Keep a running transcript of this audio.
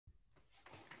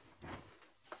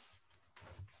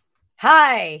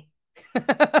Hi.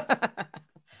 I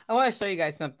want to show you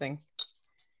guys something.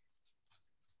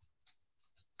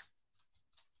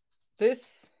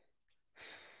 This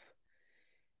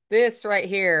right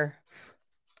here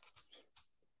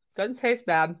doesn't taste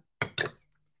bad,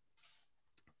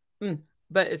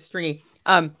 but it's stringy.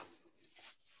 I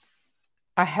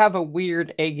have a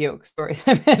weird egg yolk story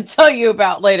I'm going to tell you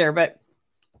about later, but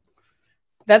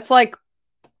that's like,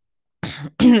 I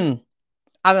don't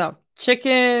know,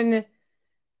 chicken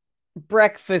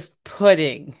breakfast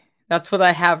pudding. That's what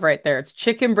I have right there. It's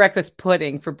chicken breakfast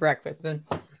pudding for breakfast. And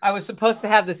I was supposed to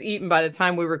have this eaten by the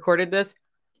time we recorded this.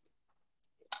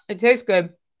 It tastes good.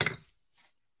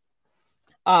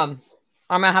 I'm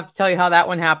going to have to tell you how that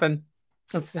one happened.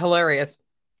 It's hilarious.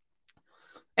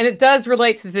 And it does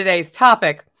relate to today's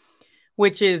topic,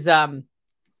 which is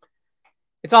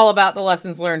it's all about the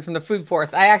lessons learned from the food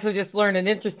forest. I actually just learned an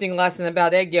interesting lesson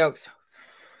about egg yolks.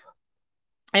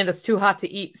 And it's too hot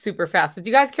to eat super fast. So do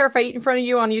you guys care if I eat in front of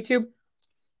you on YouTube?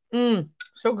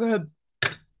 So good.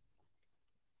 I'm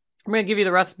going to give you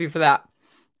the recipe for that.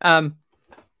 But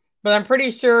I'm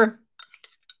pretty sure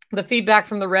the feedback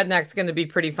from the redneck is going to be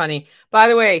pretty funny. By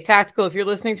the way, Tactical, if you're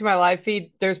listening to my live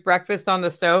feed, there's breakfast on the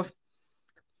stove.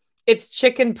 It's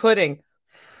chicken pudding.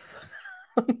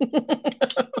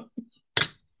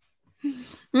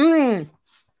 Reminds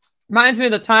me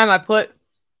of the time I put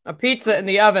a pizza in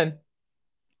the oven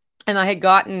and I had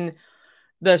gotten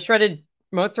the shredded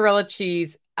mozzarella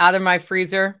cheese out of my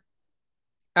freezer.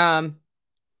 Okay,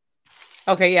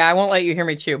 yeah, I won't let you hear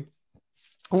me chew.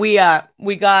 We got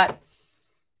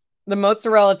the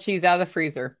mozzarella cheese out of the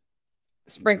freezer,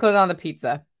 sprinkle it on the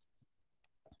pizza,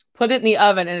 put it in the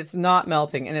oven, and it's not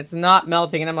melting, and it's not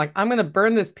melting. And I'm like, I'm going to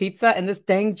burn this pizza, and this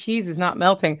dang cheese is not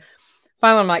melting.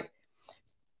 Finally, I'm like,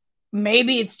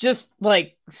 maybe it's just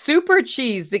like super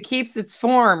cheese that keeps its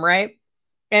form, right?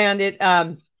 And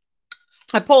I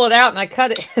pull it out and I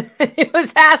cut it. It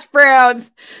was hash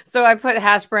browns. So I put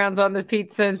hash browns on the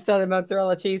pizza instead of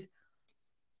mozzarella cheese.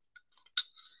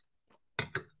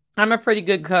 I'm a pretty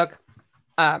good cook,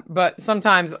 but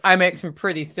sometimes I make some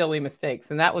pretty silly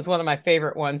mistakes, and that was one of my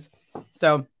favorite ones.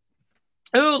 So,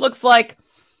 ooh, looks like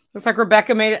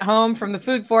Rebecca made it home from the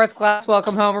food forest class.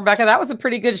 Welcome home, Rebecca. That was a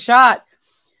pretty good shot.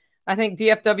 I think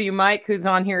DFW Mike, who's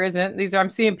on here, isn't. I'm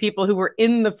seeing people who were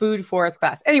in the food forest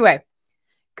class. Anyway,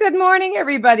 good morning,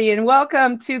 everybody, and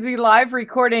welcome to the live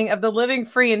recording of the Living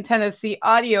Free in Tennessee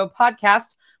audio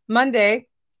podcast. Monday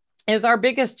is our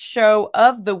biggest show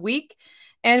of the week.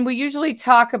 And we usually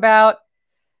talk about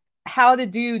how to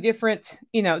do different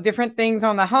things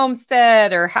on the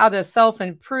homestead or how to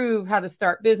self-improve, how to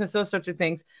start business, those sorts of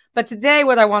things. But today,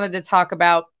 what I wanted to talk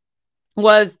about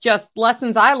was just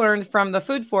lessons I learned from the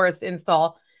food forest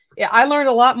install. Yeah, I learned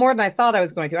a lot more than I thought I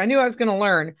was going to. I knew I was going to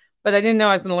learn, but I didn't know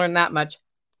I was going to learn that much.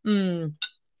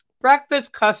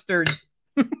 Breakfast custard.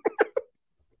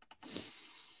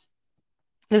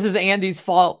 This is Andy's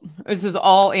fault. This is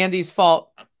all Andy's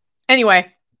fault. Anyway,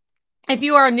 if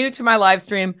you are new to my live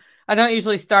stream, I don't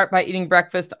usually start by eating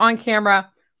breakfast on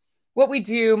camera. What we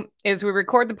do is we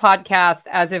record the podcast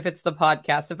as if it's the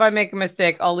podcast. If I make a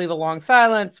mistake, I'll leave a long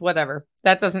silence, whatever.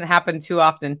 That doesn't happen too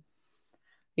often.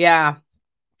 Yeah.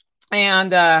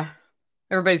 And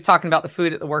everybody's talking about the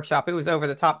food at the workshop. It was over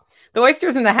the top. The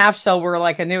oysters in the half shell were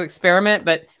like a new experiment,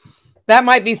 but that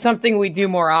might be something we do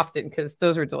more often because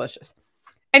those are delicious.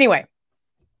 Anyway.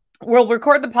 We'll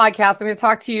record the podcast. I'm going to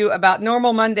talk to you about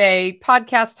normal Monday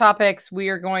podcast topics. We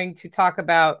are going to talk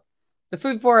about the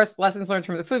food forest, lessons learned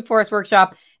from the food forest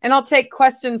workshop, and I'll take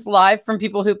questions live from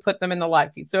people who put them in the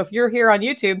live feed. So if you're here on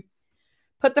YouTube,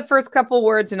 put the first couple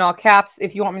words in all caps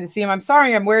if you want me to see them. I'm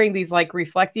sorry, I'm wearing these like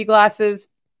reflecty glasses.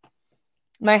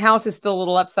 My house is still a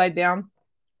little upside down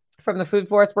from the food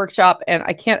forest workshop, and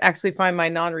I can't actually find my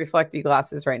non-reflecty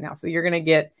glasses right now. So you're going to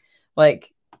get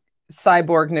like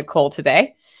cyborg Nicole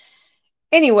today.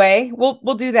 Anyway,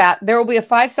 we'll do that. There will be a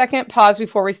 5-second pause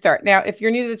before we start. Now, if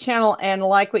you're new to the channel and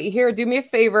like what you hear, do me a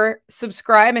favor,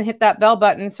 subscribe and hit that bell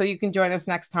button so you can join us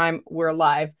next time we're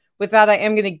live. With that, I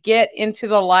am going to get into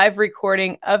the live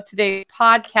recording of today's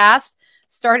podcast,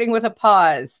 starting with a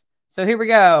pause. So here we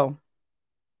go.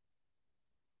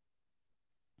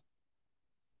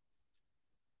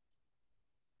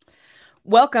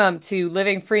 Welcome to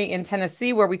Living Free in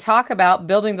Tennessee, where we talk about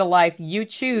building the life you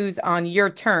choose on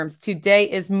your terms. Today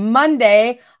is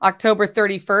Monday, October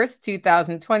 31st,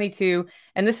 2022,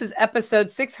 and this is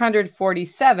episode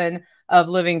 647 of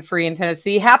Living Free in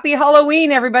Tennessee. Happy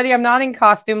Halloween, everybody. I'm not in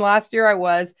costume. Last year I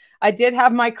was. I did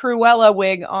have my Cruella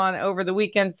wig on over the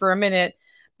weekend for a minute,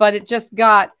 but it just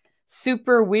got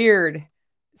super weird.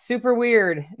 Super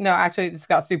weird. No, actually, it just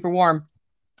got super warm.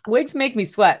 Wigs make me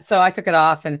sweat, so I took it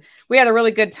off, and we had a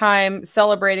really good time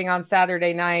celebrating on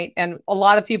Saturday night. And a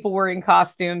lot of people were in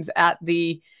costumes at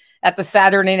the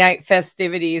Saturday night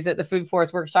festivities at the Food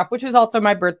Forest Workshop, which was also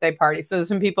my birthday party. So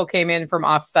some people came in from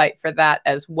offsite for that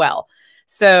as well.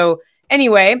 So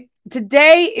anyway,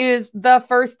 today is the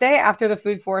first day after the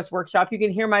Food Forest Workshop. You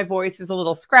can hear my voice is a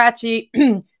little scratchy.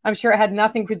 I'm sure it had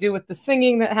nothing to do with the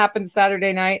singing that happened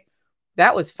Saturday night.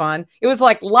 That was fun. It was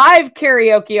like live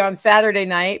karaoke on Saturday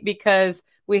night because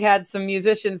we had some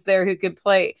musicians there who could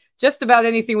play just about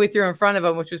anything we threw in front of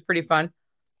them, which was pretty fun.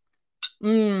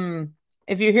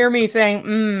 If you hear me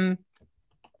saying,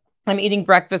 I'm eating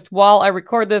breakfast while I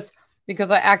record this because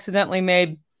I accidentally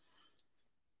made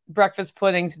breakfast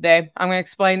pudding today. I'm going to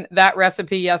explain that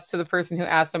recipe, yes, to the person who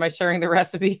asked, am I sharing the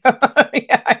recipe?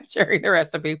 Yeah, I'm sharing the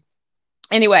recipe.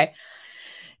 Anyway,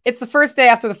 it's the first day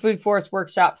after the Food Forest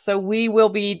Workshop. So we will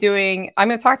be I'm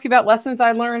going to talk to you about lessons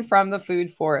I learned from the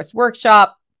Food Forest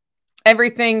Workshop.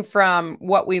 Everything from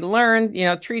what we learned,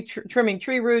 trimming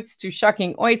tree roots to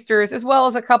shucking oysters, as well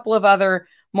as a couple of other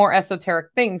more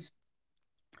esoteric things.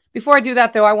 Before I do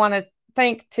that, though, I want to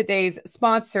thank today's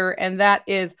sponsor, and that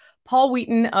is Paul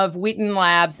Wheaton of Wheaton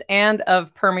Labs and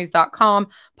of Permies.com.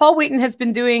 Paul Wheaton has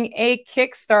been doing a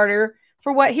Kickstarter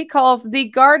for what he calls the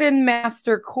Garden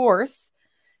Master Course.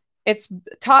 It's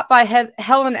taught by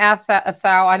Helen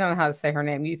Athau. I don't know how to say her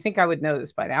name. You think I would know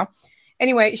this by now.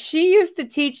 Anyway, she used to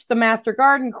teach the Master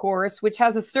Garden course, which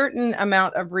has a certain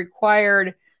amount of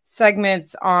required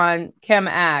segments on Chem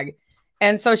Ag.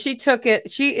 And so she took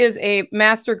it. She is a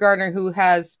master gardener who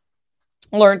has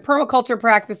learned permaculture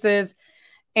practices,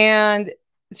 and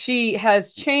she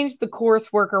has changed the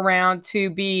coursework around to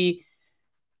be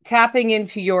tapping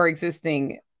into your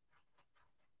existing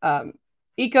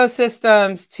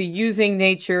ecosystems, to using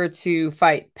nature to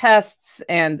fight pests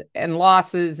and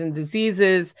losses and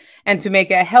diseases, and to make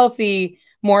a healthy,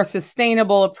 more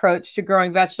sustainable approach to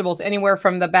growing vegetables, anywhere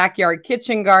from the backyard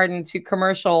kitchen garden to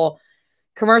commercial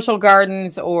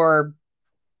gardens, or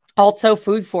also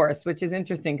food forest, which is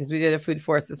interesting because we did a food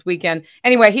forest this weekend.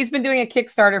 Anyway, he's been doing a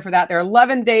Kickstarter for that. There are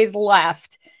 11 days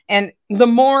left. And the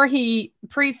more he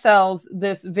pre-sells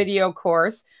this video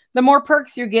course, the more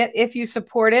perks you get if you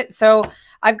support it. So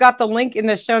I've got the link in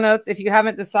the show notes if you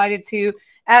haven't decided to.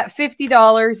 At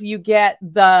 $50, you get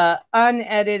the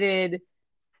unedited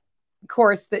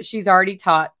course that she's already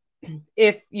taught.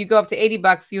 If you go up to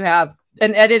 $80, you have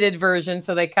an edited version,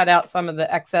 so they cut out some of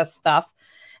the excess stuff.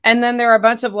 And then there are a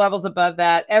bunch of levels above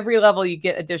that. Every level you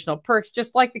get additional perks,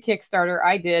 just like the Kickstarter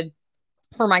I did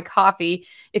for my coffee.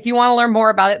 If you want to learn more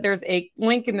about it, there's a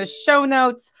link in the show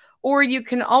notes, or you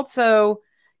can also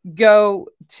go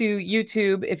to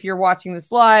YouTube if you're watching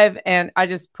this live, and I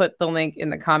just put the link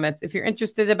in the comments if you're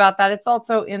interested about that. It's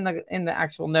also in the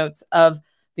actual notes of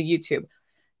the YouTube.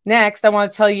 Next, I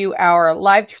want to tell you our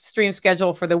live stream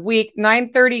schedule for the week.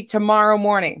 9:30 tomorrow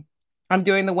morning. I'm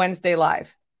doing the Wednesday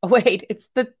live. Oh, wait, it's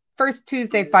the first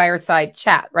Tuesday fireside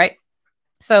chat, right?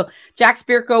 So Jack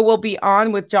Spirko will be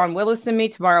on with John Willis and me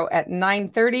tomorrow at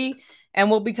 9:30, and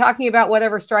we'll be talking about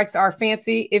whatever strikes our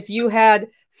fancy. If you had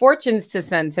fortunes to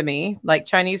send to me, like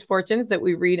Chinese fortunes that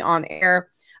we read on air,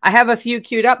 I have a few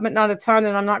queued up, but not a ton,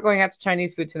 and I'm not going out to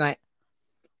Chinese food tonight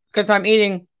because I'm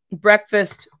eating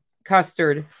breakfast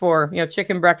custard for,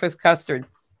 chicken breakfast custard.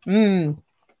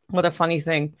 What a funny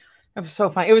thing. It was so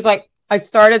funny. It was like I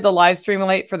started the live stream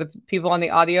late for the people on the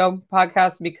audio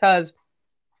podcast because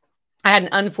I had an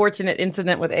unfortunate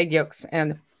incident with egg yolks,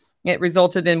 and it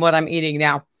resulted in what I'm eating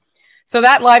now. So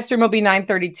that live stream will be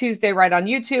 9:30 Tuesday right on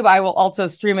YouTube. I will also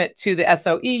stream it to the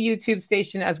SOE YouTube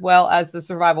station as well as the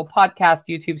Survival Podcast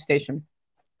YouTube station.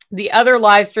 The other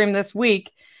live stream this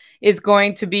week is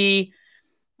going to be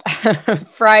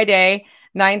Friday,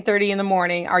 9:30 in the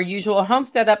morning, our usual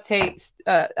homestead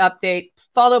update,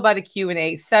 followed by the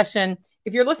Q&A session.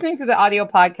 If you're listening to the audio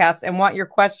podcast and want your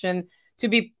question to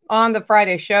be on the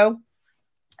Friday show,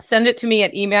 send it to me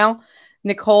at email,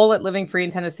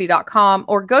 Nicole@livingfreeintennessee.com,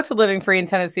 or go to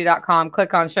livingfreeintennessee.com,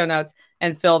 click on show notes,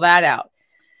 and fill that out.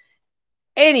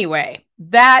 Anyway,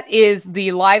 that is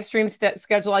the live stream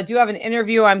schedule. I do have an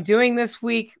interview I'm doing this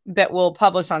week that will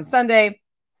publish on Sunday,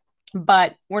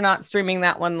 but we're not streaming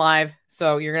that one live,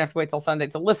 so you're going to have to wait till Sunday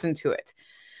to listen to it.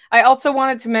 I also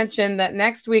wanted to mention that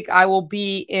next week I will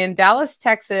be in Dallas,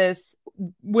 Texas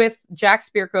with Jack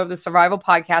Spirko of the Survival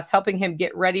Podcast, helping him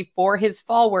get ready for his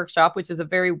fall workshop, which is a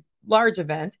very large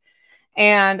event.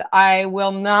 And I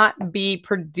will not be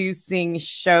producing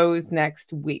shows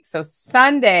next week. So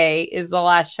Sunday is the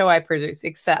last show I produce,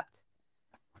 except,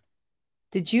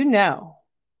 did you know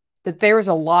that there was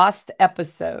a lost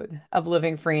episode of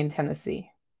Living Free in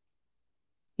Tennessee?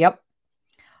 Yep.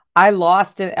 I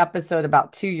lost an episode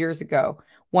about 2 years ago,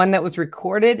 one that was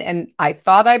recorded, and I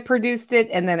thought I produced it,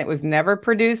 and then it was never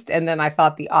produced, and then I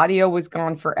thought the audio was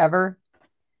gone forever.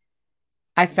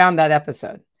 I found that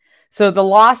episode. So the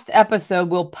lost episode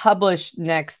will publish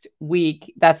next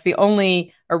week. That's the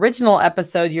only original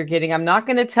episode you're getting. I'm not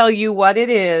going to tell you what it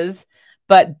is,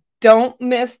 but don't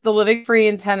miss the Living Free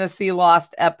in Tennessee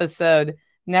lost episode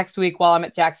next week while I'm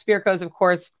at Jack Spirko's. Of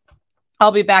course,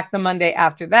 I'll be back the Monday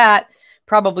after that,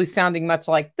 probably sounding much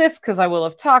like this because I will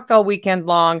have talked all weekend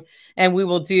long, and we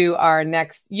will do our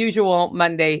next usual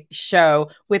Monday show.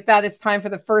 With that, it's time for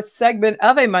the first segment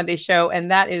of a Monday show, and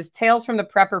that is Tales from the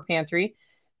Prepper Pantry.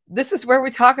 This is where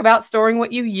we talk about storing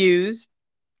what you use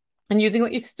and using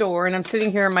what you store. And I'm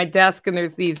sitting here at my desk, and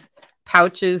there's these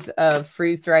pouches of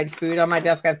freeze-dried food on my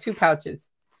desk. I have 2 pouches,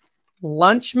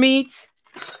 lunch meat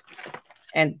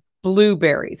and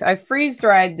blueberries. I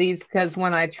freeze-dried these because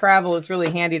when I travel, it's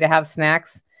really handy to have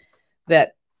snacks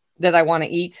that I want to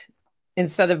eat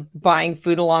instead of buying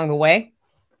food along the way.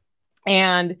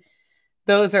 And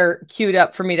those are queued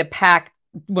up for me to pack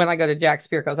when I go to Jack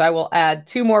Spirko's. I will add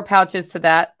 2 more pouches to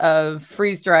that of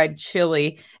freeze-dried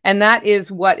chili. And that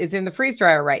is what is in the freeze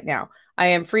dryer right now. I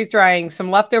am freeze drying some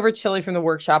leftover chili from the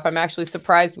workshop. I'm actually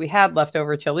surprised we had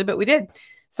leftover chili, but we did.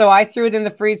 So I threw it in the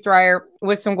freeze dryer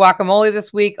with some guacamole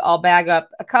this week. I'll bag up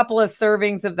a couple of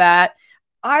servings of that.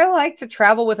 I like to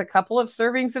travel with a couple of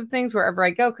servings of things wherever I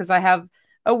go because I have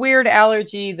a weird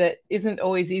allergy that isn't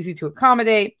always easy to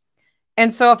accommodate.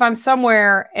 And so if I'm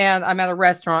somewhere and I'm at a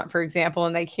restaurant, for example,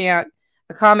 and they can't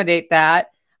accommodate that,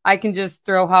 I can just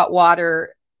throw hot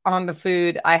water on the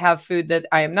food. I have food that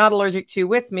I am not allergic to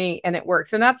with me, and it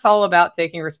works. And that's all about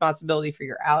taking responsibility for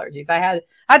your allergies. I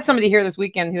had somebody here this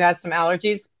weekend who has some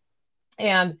allergies,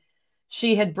 and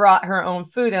she had brought her own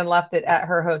food and left it at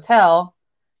her hotel.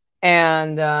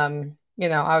 And, you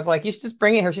know, I was like, you should just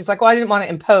bring it here. She's like, well, I didn't want to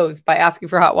impose by asking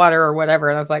for hot water or whatever.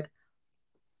 And I was like,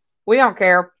 we don't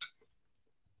care.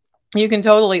 You can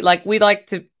totally, like, we'd like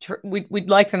to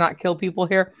not kill people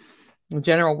here,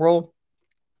 general rule.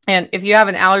 And if you have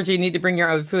an allergy, you need to bring your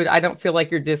own food. I don't feel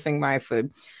like you're dissing my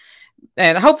food.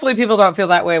 And hopefully people don't feel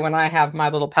that way when I have my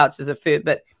little pouches of food.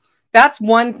 But that's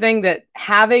one thing that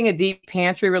having a deep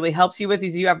pantry really helps you with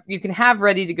is you can have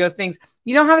ready to go things.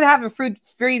 You don't have to have a food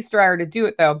freeze dryer to do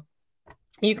it, though.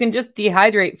 You can just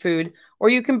dehydrate food, or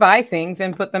you can buy things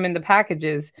and put them into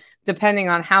packages, depending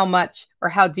on how much or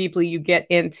how deeply you get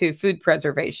into food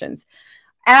preservations.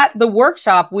 At the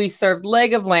workshop, we served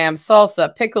leg of lamb,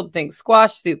 salsa, pickled things,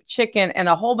 squash soup, chicken, and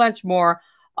a whole bunch more,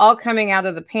 all coming out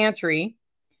of the pantry,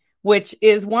 which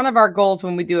is one of our goals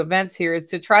when we do events here, is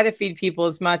to try to feed people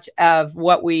as much of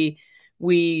what we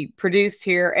produced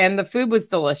here. And the food was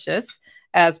delicious,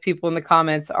 as people in the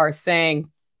comments are saying.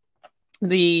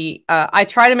 I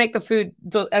try to make the food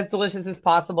as delicious as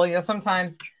possible. You know,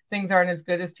 sometimes things aren't as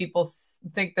good as people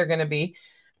think they're going to be,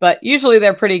 but usually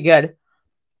they're pretty good.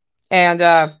 And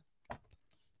the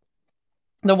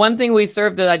one thing we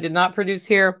served that I did not produce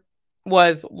here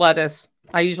was lettuce.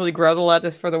 I usually grow the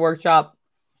lettuce for the workshop.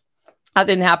 That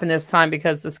didn't happen this time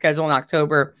because the schedule in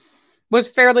October was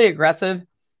fairly aggressive,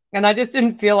 and I just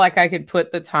didn't feel like I could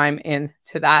put the time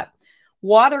into that.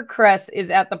 Watercress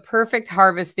is at the perfect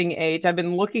harvesting age. I've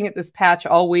been looking at this patch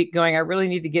all week going, I really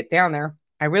need to get down there.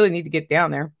 I really need to get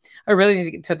down there. I really need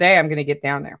to get, today I'm going to get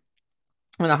down there.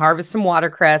 I'm going to harvest some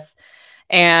watercress,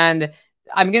 and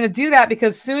I'm going to do that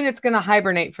because soon it's going to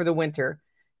hibernate for the winter.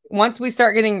 Once we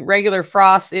start getting regular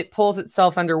frost, it pulls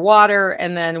itself underwater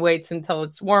and then waits until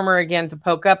it's warmer again to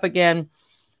poke up again.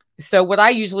 So what I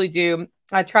usually do,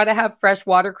 I try to have fresh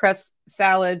watercress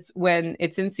salads when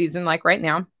it's in season, like right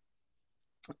now.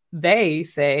 They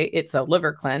say it's a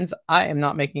liver cleanse. I am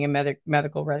not making a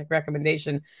medical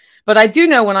recommendation, but I do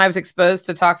know when I was exposed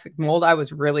to toxic mold, I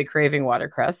was really craving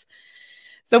watercress.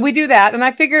 So we do that. And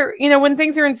I figure, you know, when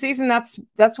things are in season,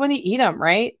 that's when you eat them,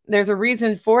 right? There's a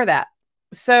reason for that.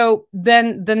 So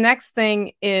then the next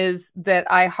thing is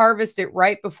that I harvest it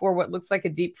right before what looks like a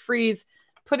deep freeze,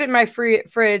 put it in my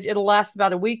fridge. It'll last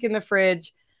about a week in the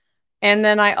fridge. And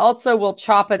then I also will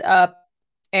chop it up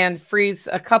and freeze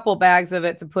a couple bags of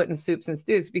it to put in soups and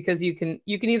stews, because you can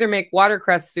either make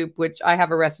watercress soup, which I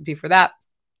have a recipe for that,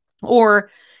 or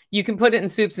you can put it in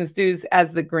soups and stews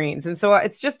as the greens. And so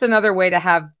it's just another way to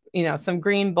have, you know, some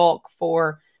green bulk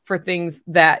for things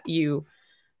that you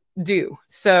do.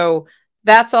 So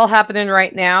that's all happening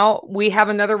right now. We have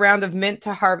another round of mint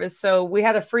to harvest. So we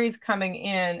had a freeze coming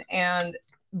in, and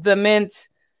the mint,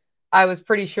 I was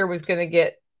pretty sure was going to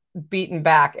get beaten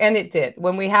back. And it did.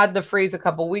 When we had the freeze a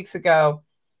couple weeks ago,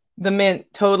 the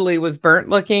mint totally was burnt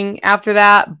looking after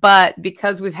that. But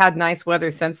because we've had nice weather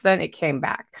since then, it came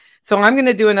back. So I'm going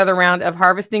to do another round of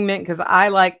harvesting mint because I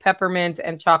like peppermint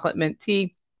and chocolate mint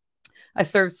tea. I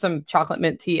served some chocolate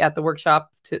mint tea at the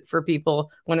workshop for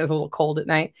people when it was a little cold at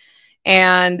night.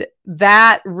 And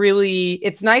that really,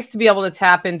 it's nice to be able to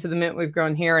tap into the mint we've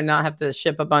grown here and not have to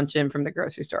ship a bunch in from the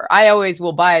grocery store. I always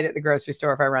will buy it at the grocery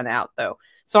store if I run out, though.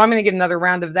 So I'm going to get another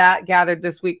round of that gathered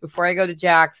this week before I go to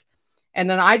Jack's. And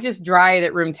then I just dry it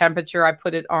at room temperature. I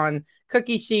put it on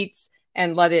cookie sheets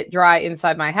and let it dry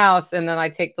inside my house. And then I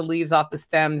take the leaves off the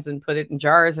stems and put it in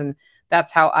jars. And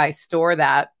that's how I store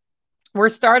that. We're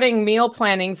starting meal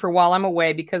planning for while I'm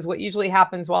away, because what usually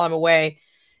happens while I'm away,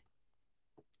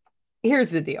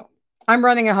 here's the deal. I'm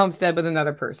running a homestead with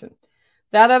another person.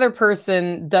 That other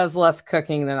person does less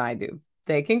cooking than I do.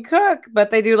 They can cook,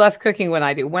 but they do less cooking when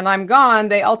I do. When I'm gone,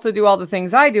 they also do all the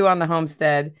things I do on the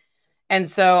homestead. And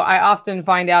so I often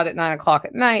find out at 9 o'clock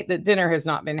at night that dinner has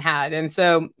not been had. And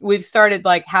so we've started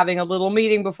like having a little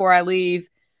meeting before I leave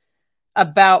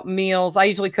about meals. I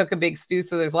usually cook a big stew,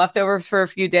 so there's leftovers for a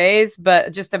few days,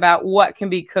 but just about what can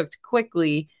be cooked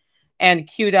quickly and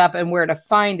queued up and where to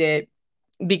find it,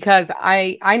 because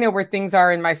I know where things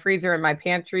are in my freezer and my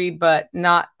pantry, but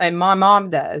not, and my mom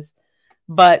does,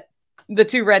 but the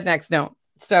two rednecks don't.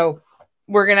 So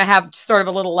we're going to have sort of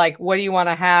a little like, what do you want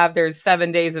to have? There's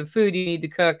 7 days of food you need to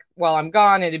cook while I'm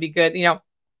gone. It'd be good. You know,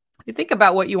 you think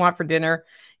about what you want for dinner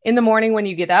in the morning when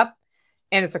you get up,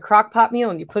 and it's a crock pot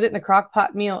meal, and you put it in the crock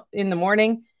pot meal in the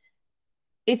morning.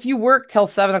 If you work till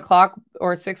 7 o'clock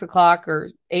or 6 o'clock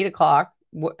or 8 o'clock,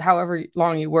 however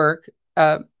long you work,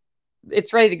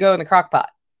 it's ready to go in the crock pot.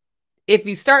 If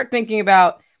you start thinking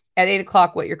about at 8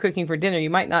 o'clock what you're cooking for dinner, you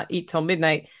might not eat till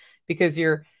midnight because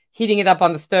you're heating it up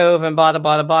on the stove and blah, blah,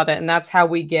 blah, blah. And that's how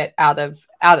we get out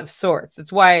of sorts.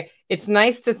 That's why it's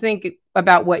nice to think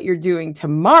about what you're doing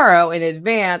tomorrow in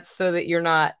advance so that you're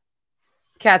not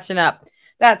catching up.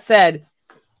 That said,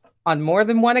 on more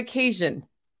than one occasion,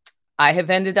 I have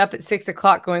ended up at 6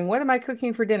 o'clock going, what am I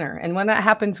cooking for dinner? And when that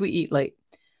happens, we eat late.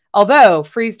 Although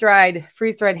freeze-dried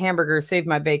hamburgers saved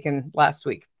my bacon last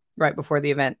week, right before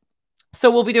the event.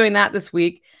 So we'll be doing that this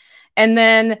week. And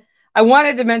then I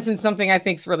wanted to mention something I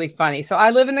think is really funny. So I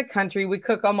live in the country. We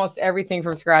cook almost everything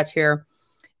from scratch here.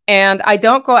 And I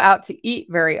don't go out to eat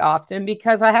very often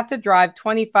because I have to drive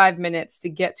 25 minutes to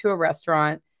get to a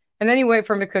restaurant. And then you wait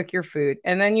for them to cook your food.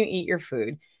 And then you eat your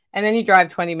food. And then you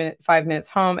drive 5 minutes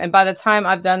home. And by the time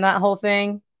I've done that whole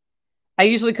thing, I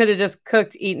usually could have just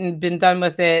cooked, eaten, been done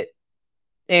with it.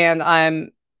 And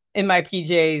I'm in my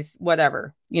PJs,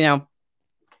 whatever, you know.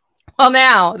 Well,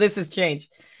 now this has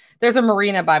changed. There's a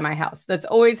marina by my house that's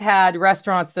always had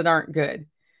restaurants that aren't good.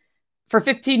 For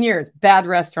 15 years, bad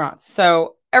restaurants.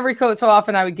 So every so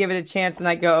often I would give it a chance and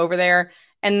I'd go over there.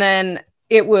 And then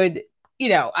it would, you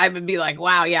know, I would be like,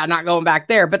 wow, yeah, not going back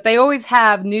there. But they always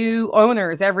have new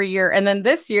owners every year. And then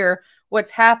this year,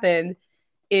 what's happened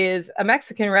is a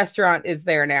Mexican restaurant is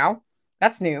there now.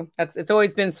 That's new. It's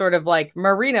always been sort of like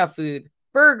marina food,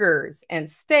 burgers and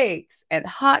steaks and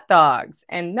hot dogs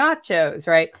and nachos,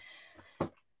 right?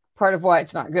 Part of why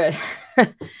it's not good. I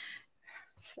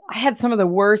had some of the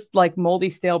worst, like moldy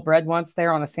stale bread once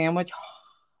there on a sandwich.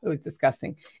 It was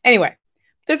disgusting. Anyway,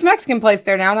 there's a Mexican place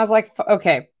there now. And I was like,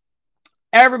 okay,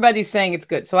 everybody's saying it's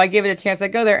good. So I give it a chance. I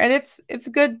go there and it's a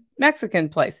good Mexican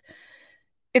place.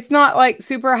 It's not like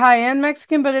super high-end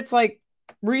Mexican, but it's like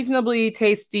reasonably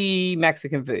tasty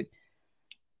Mexican food.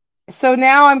 So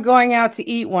now I'm going out to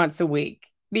eat once a week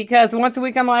because once a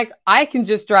week I'm like, I can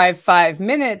just drive 5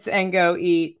 minutes and go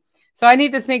eat. So I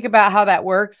need to think about how that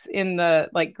works in the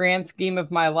like grand scheme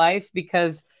of my life,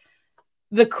 because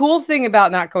the cool thing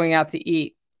about not going out to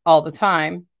eat all the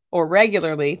time or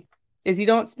regularly is you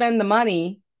don't spend the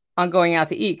money on going out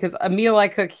to eat, because a meal I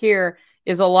cook here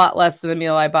is a lot less than the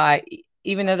meal I buy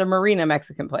even at a marina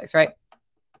Mexican place, right?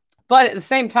 But at the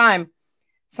same time,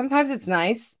 sometimes it's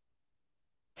nice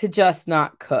to just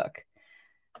not cook.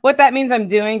 What that means I'm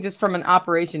doing just from an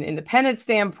operation independent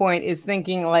standpoint is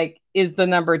thinking like, is the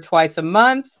number twice a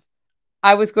month?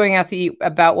 I was going out to eat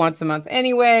about once a month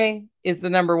anyway. Is the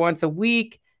number once a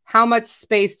week? How much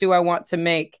space do I want to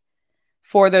make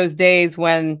for those days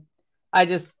when I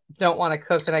just don't want to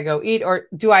cook and I go eat? Or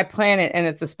do I plan it and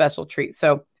it's a special treat?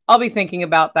 So I'll be thinking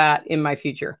about that in my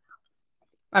future.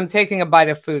 I'm taking a bite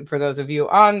of food for those of you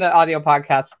on the audio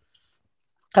podcast,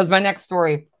 because my next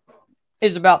story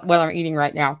is about what I'm eating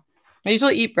right now. I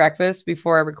usually eat breakfast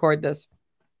before I record this.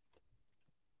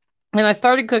 And I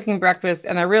started cooking breakfast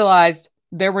and I realized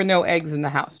there were no eggs in the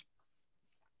house.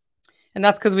 And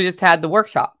that's because we just had the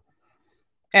workshop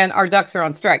and our ducks are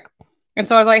on strike. And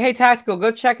so I was like, hey, Tactical,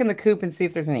 go check in the coop and see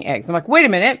if there's any eggs. I'm like, wait a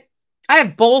minute. I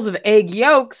have bowls of egg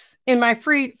yolks in my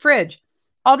fridge.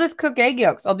 I'll just cook egg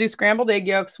yolks. I'll do scrambled egg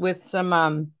yolks with some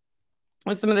of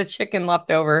the chicken left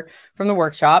over from the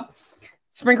workshop.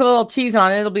 Sprinkle a little cheese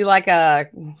on it. It'll be like a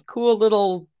cool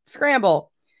little scramble.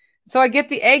 So I get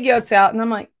the egg yolks out and I'm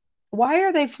like, why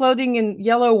are they floating in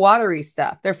yellow watery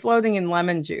stuff? They're floating in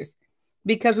lemon juice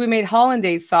because we made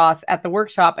hollandaise sauce at the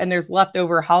workshop and there's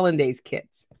leftover hollandaise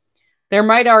kits. There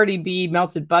might already be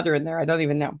melted butter in there. I don't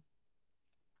even know.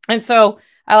 And so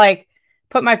I like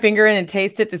put my finger in and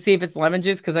taste it to see if it's lemon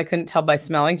juice because I couldn't tell by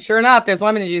smelling. Sure enough, there's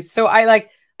lemon juice. So I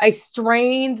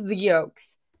strained the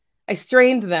yolks. I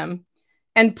strained them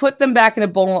and put them back in a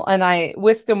bowl and I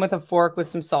whisked them with a fork with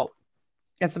some salt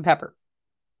and some pepper.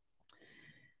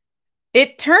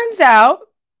 It turns out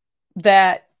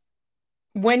that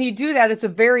when you do that, it's a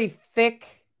very thick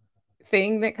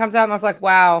thing that comes out. And I was like,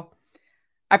 wow,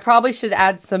 I probably should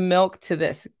add some milk to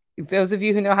this. Those of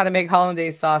you who know how to make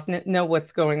hollandaise sauce know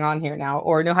what's going on here now,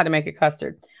 or know how to make a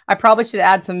custard. I probably should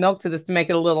add some milk to this to make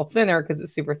it a little thinner because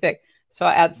it's super thick. So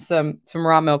I add some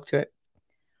raw milk to it.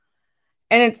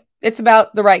 And it's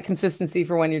about the right consistency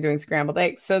for when you're doing scrambled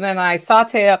eggs. So then I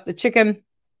saute up the chicken.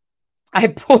 I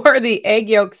pour the egg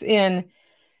yolks in,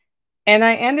 and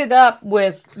I ended up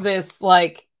with this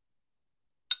like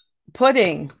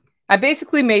pudding. I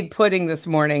basically made pudding this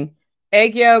morning.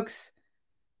 Egg yolks,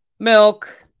 milk,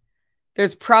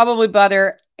 there's probably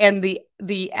butter, and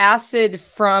the acid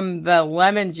from the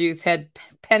lemon juice had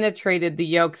penetrated the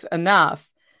yolks enough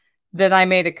that I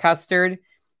made a custard.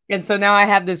 And so now I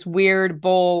have this weird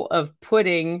bowl of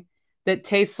pudding that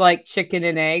tastes like chicken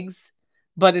and eggs,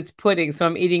 but it's pudding. So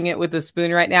I'm eating it with a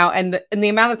spoon right now. And the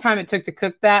amount of time it took to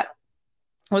cook that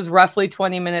was roughly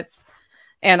 20 minutes.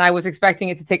 And I was expecting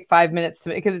it to take 5 minutes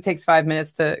because it takes 5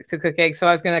 minutes to cook eggs. So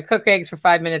I was going to cook eggs for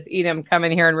 5 minutes, eat them, come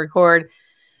in here and record.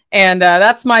 And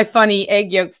that's my funny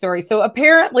egg yolk story. So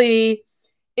apparently,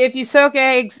 if you soak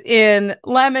eggs in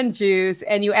lemon juice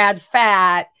and you add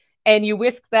fat and you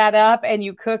whisk that up and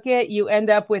you cook it, you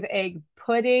end up with egg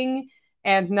pudding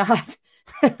and not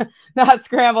not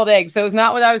scrambled eggs. So it's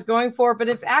not what I was going for, but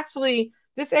it's actually,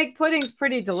 this egg pudding is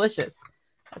pretty delicious.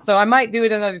 So I might do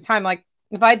it another time. Like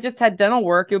if I just had dental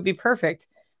work, it would be perfect.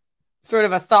 Sort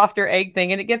of a softer egg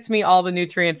thing. And it gets me all the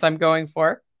nutrients I'm going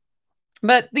for.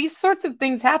 But these sorts of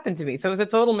things happen to me. So it was a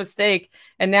total mistake.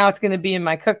 And now it's going to be in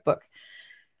my cookbook.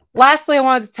 Lastly, I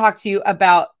wanted to talk to you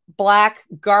about black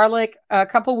garlic. A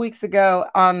couple weeks ago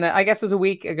I guess it was a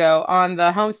week ago, on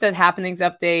the Homestead Happenings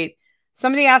update,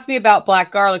 somebody asked me about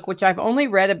black garlic, which I've only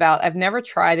read about. I've never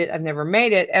tried it. I've never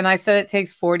made it. And I said it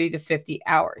takes 40 to 50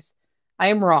 hours. I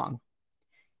am wrong.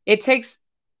 It takes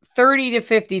 30 to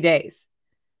 50 days.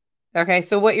 Okay,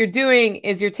 so what you're doing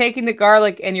is you're taking the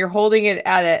garlic and you're holding it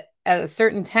at a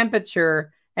certain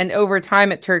temperature, and over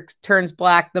time it turns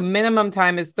black. The minimum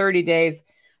time is 30 days.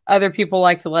 Other people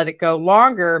like to let it go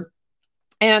longer.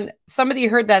 And somebody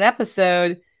heard that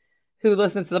episode who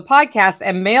listens to the podcast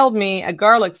and mailed me a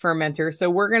garlic fermenter. So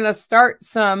we're going to start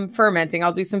some fermenting.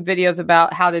 I'll do some videos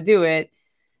about how to do it.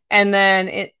 And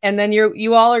then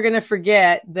you all are going to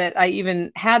forget that I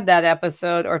even had that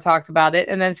episode or talked about it.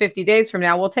 And then 50 days from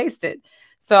now, we'll taste it.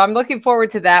 So I'm looking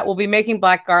forward to that. We'll be making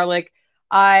black garlic.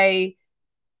 I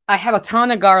have a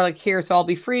ton of garlic here, so I'll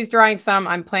be freeze drying some.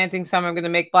 I'm planting some. I'm going to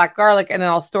make black garlic, and then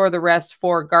I'll store the rest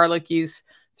for garlic use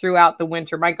throughout the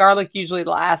winter. My garlic usually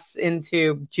lasts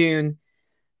into June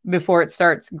before it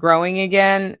starts growing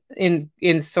again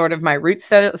in sort of my root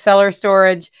cellar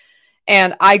storage.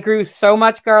 And I grew so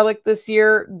much garlic this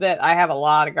year that I have a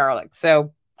lot of garlic.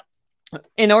 So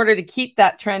in order to keep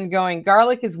that trend going,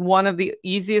 garlic is one of the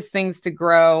easiest things to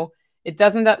grow. It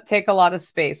doesn't take a lot of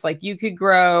space. Like you could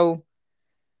grow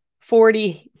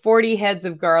 40 heads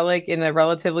of garlic in a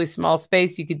relatively small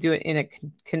space. You could do it in a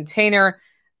container.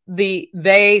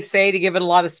 They say to give it a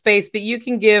lot of space, but you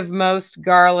can give most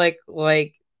garlic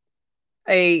like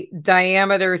a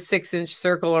diameter 6-inch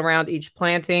circle around each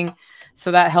planting.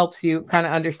 So that helps you kind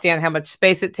of understand how much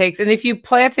space it takes. And if you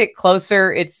plant it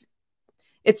closer, it's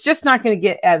just not going to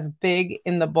get as big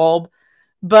in the bulb.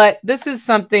 But this is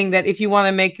something that if you want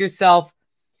to make yourself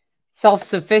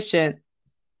self-sufficient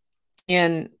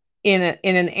in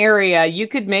an area, you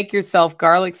could make yourself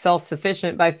garlic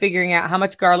self-sufficient by figuring out how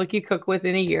much garlic you cook with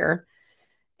in a year.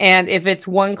 And if it's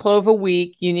 1 clove a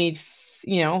week, you need,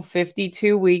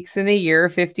 52 weeks in a year,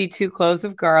 52 cloves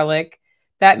of garlic.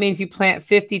 That means you plant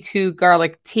 52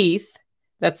 garlic teeth.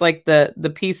 That's like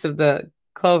the piece of the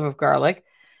clove of garlic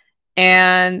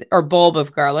or bulb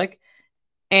of garlic.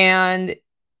 And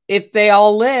if they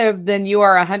all live, then you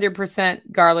are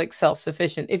 100% garlic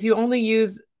self-sufficient. If you only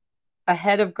use a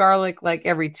head of garlic like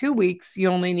every 2 weeks, you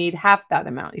only need half that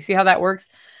amount. You see how that works?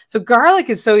 So garlic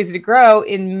is so easy to grow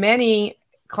in many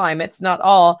climates, not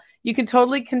all. You can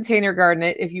totally container garden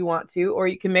it if you want to, or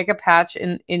you can make a patch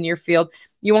in your field.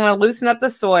 You want to loosen up the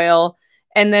soil.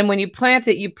 And then when you plant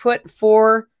it, you put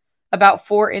about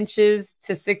 4 inches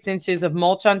to 6 inches of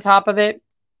mulch on top of it.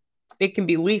 It can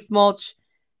be leaf mulch.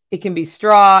 It can be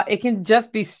straw. It can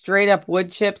just be straight up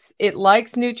wood chips. It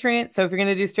likes nutrients. So if you're going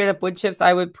to do straight up wood chips,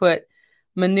 I would put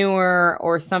manure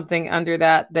or something under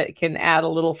that can add a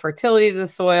little fertility to the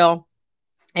soil.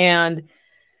 And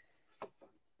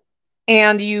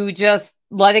you just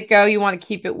let it go. You want to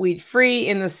keep it weed free.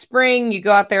 In the spring, you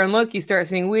go out there and look, you start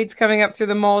seeing weeds coming up through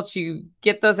the mulch. You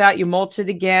get those out, you mulch it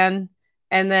again.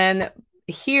 And then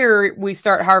here we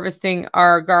start harvesting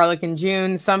our garlic in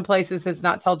June. Some places it's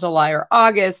not till July or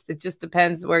August. It just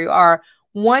depends where you are.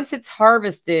 Once it's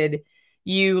harvested,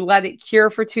 you let it cure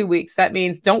for 2 weeks. That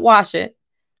means don't wash it,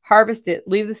 harvest it,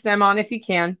 leave the stem on if you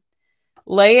can,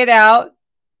 lay it out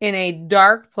in a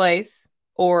dark place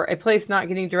or a place not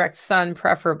getting direct sun,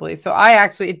 preferably. So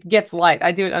it gets light.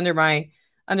 I do it under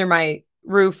my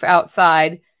roof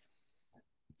outside.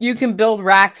 You can build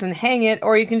racks and hang it,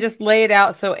 or you can just lay it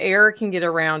out so air can get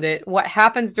around it. What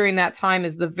happens during that time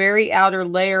is the very outer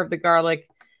layer of the garlic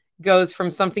goes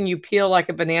from something you peel like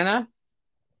a banana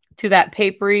to that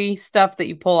papery stuff that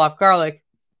you pull off garlic.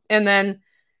 And then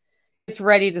it's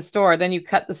ready to store. Then you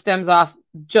cut the stems off.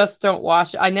 Just don't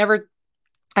wash it.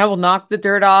 I will knock the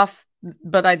dirt off,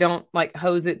 but I don't like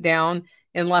hose it down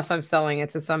unless I'm selling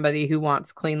it to somebody who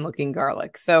wants clean looking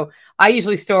garlic. So I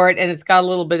usually store it and it's got a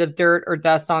little bit of dirt or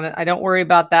dust on it. I don't worry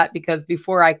about that because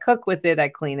before I cook with it, I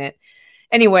clean it.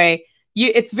 Anyway,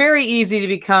 it's very easy to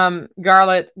become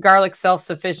garlic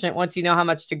self-sufficient once you know how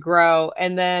much to grow.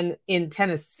 And then in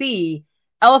Tennessee,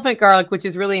 elephant garlic, which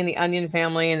is really in the onion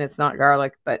family, and it's not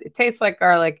garlic, but it tastes like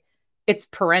garlic, it's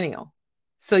perennial.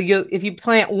 So if you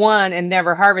plant one and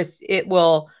never harvest, it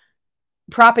will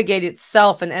propagate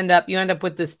itself and you end up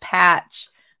with this patch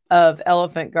of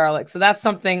elephant garlic. So that's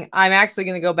something I'm actually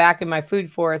going to go back in my food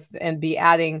forest and be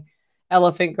adding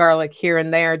elephant garlic here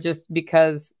and there, just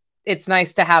because it's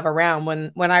nice to have around.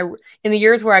 In the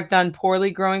years where I've done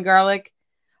poorly growing garlic,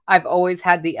 I've always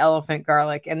had the elephant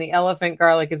garlic, and the elephant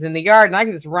garlic is in the yard and I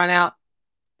can just run out,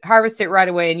 harvest it right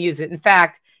away and use it. In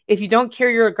fact, if you don't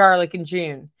cure your garlic in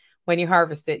June, when you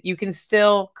harvest it, you can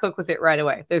still cook with it right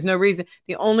away. There's no reason.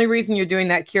 The only reason you're doing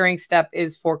that curing step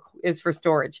is for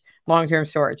storage, long-term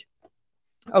storage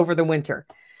over the winter.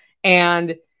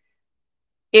 And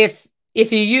if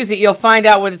you use it, you'll find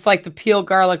out what it's like to peel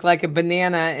garlic like a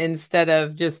banana instead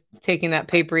of just taking that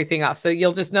papery thing off. So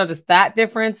you'll just notice that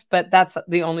difference, but that's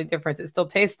the only difference. It still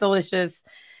tastes delicious.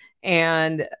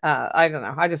 And I don't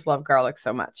know. I just love garlic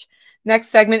so much. Next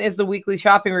segment is the weekly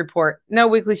shopping report. No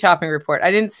weekly shopping report. I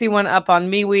didn't see one up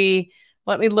on MeWe.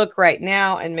 Let me look right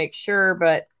now and make sure,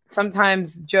 but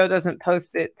sometimes Joe doesn't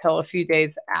post it till a few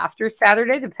days after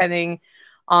Saturday, depending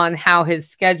on how his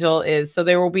schedule is. So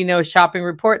there will be no shopping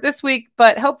report this week,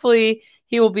 but hopefully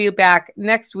he will be back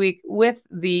next week with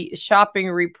the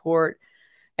shopping report,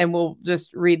 and we'll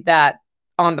just read that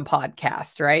on the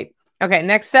podcast, right? Okay,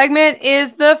 next segment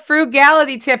is the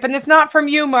frugality tip, and it's not from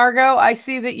you, Margot. I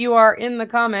see that you are in the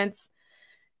comments,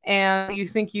 and you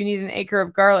think you need an acre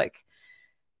of garlic.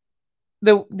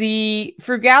 The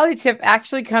frugality tip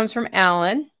actually comes from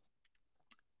Alan,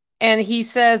 and he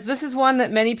says this is one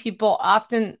that many people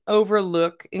often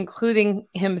overlook, including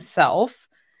himself,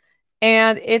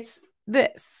 and it's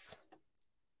this.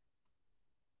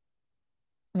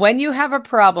 When you have a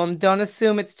problem, don't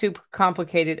assume it's too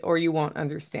complicated or you won't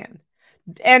understand.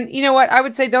 And you know what? I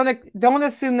would say don't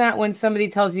assume that when somebody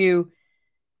tells you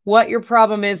what your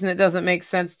problem is and it doesn't make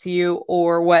sense to you,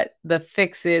 or what the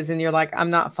fix is and you're like,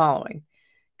 I'm not following.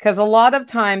 Because a lot of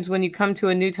times when you come to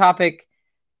a new topic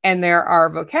and there are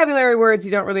vocabulary words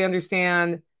you don't really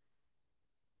understand,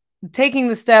 taking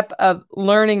the step of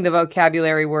learning the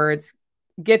vocabulary words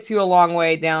gets you a long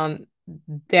way down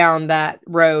that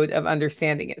road of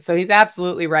understanding it. So he's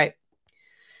absolutely right.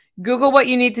 Google what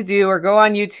you need to do, or go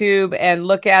on YouTube and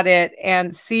look at it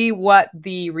and see what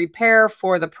the repair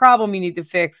for the problem you need to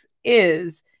fix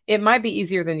is. It might be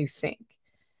easier than you think.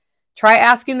 Try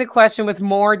asking the question with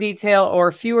more detail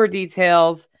or fewer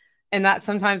details, and that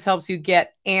sometimes helps you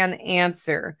get an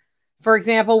answer. For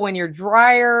example, when your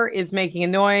dryer is making a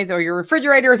noise or your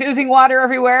refrigerator is oozing water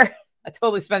everywhere, I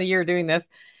totally spent a year doing this,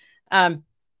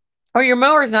 or your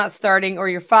mower is not starting, or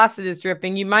your faucet is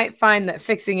dripping, you might find that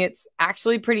fixing it's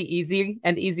actually pretty easy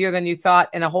and easier than you thought,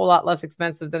 and a whole lot less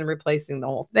expensive than replacing the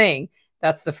whole thing.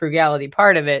 That's the frugality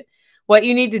part of it. What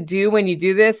you need to do when you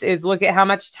do this is look at how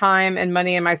much time and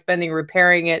money am I spending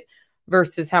repairing it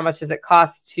versus how much does it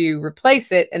cost to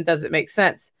replace it, and does it make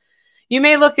sense? You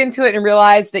may look into it and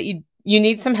realize that you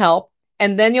need some help,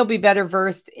 and then you'll be better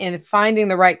versed in finding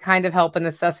the right kind of help and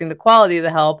assessing the quality of the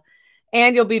help,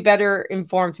 and you'll be better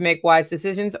informed to make wise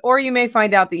decisions, or you may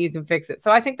find out that you can fix it.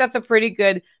 So I think that's a pretty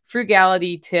good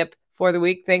frugality tip for the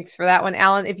week. Thanks for that one,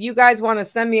 Alan. If you guys want to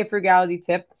send me a frugality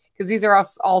tip, because these are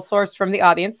all sourced from the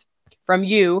audience, from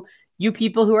you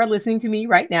people who are listening to me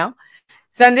right now,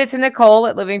 send it to Nicole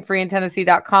at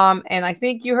livingfreeintennessee.com. And I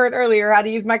think you heard earlier how to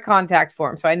use my contact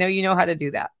form, so I know you know how to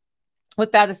do that.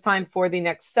 With that, it's time for the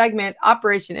next segment,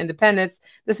 Operation Independence.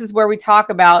 This is where we talk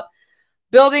about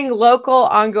building local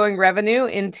ongoing revenue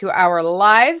into our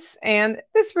lives. And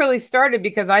this really started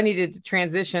because I needed to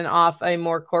transition off a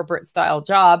more corporate style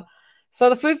job. So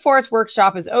the Food Forest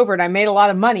Workshop is over and I made a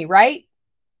lot of money, right?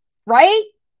 Right?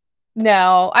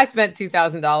 No, I spent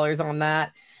 $2,000 on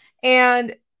that.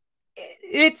 And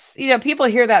it's, you know, people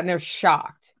hear that and they're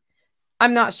shocked.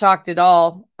 I'm not shocked at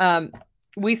all.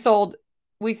 We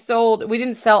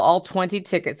didn't sell all 20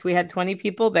 tickets. We had 20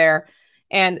 people there,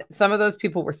 and some of those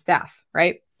people were staff,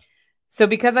 right? So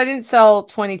because I didn't sell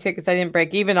 20 tickets, I didn't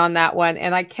break even on that one.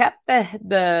 And I kept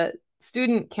the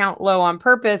student count low on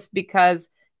purpose because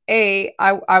I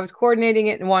was coordinating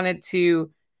it and wanted to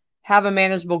have a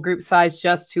manageable group size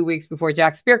just 2 weeks before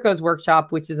Jack Spirko's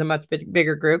workshop, which is a much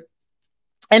bigger group.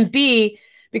 And B,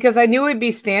 because I knew we'd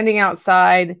be standing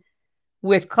outside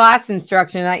with class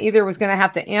instruction. I either was going to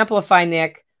have to amplify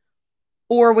Nick,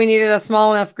 or we needed a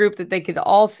small enough group that they could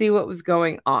all see what was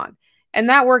going on. And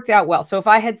that worked out well. So if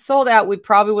I had sold out, we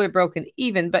probably would have broken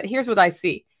even. But here's what I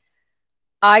see.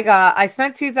 I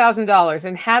spent $2,000,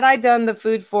 and had I done the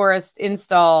Food Forest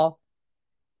install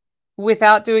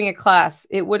without doing a class,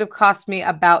 it would have cost me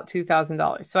about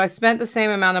 $2,000. So I spent the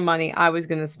same amount of money I was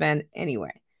going to spend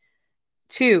anyway.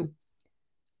 2,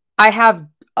 I have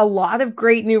a lot of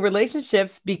great new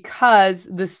relationships because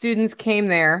the students came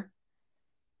there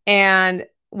and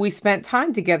we spent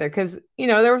time together. Because, you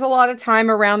know, there was a lot of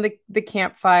time around the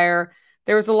campfire.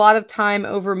 There was a lot of time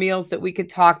over meals that we could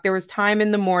talk. There was time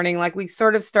in the morning. Like, we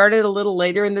sort of started a little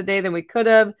later in the day than we could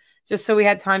have, just so we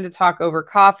had time to talk over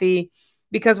coffee.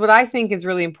 Because what I think is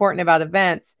really important about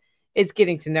events is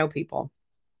getting to know people.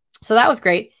 So that was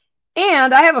great.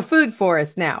 And I have a food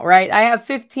forest now, right? I have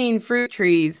 15 fruit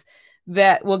trees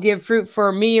that will give fruit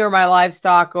for me or my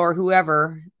livestock or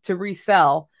whoever to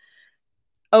resell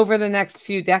over the next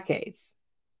few decades.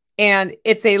 And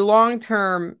it's a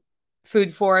long-term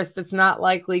food forest that's not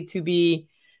likely to be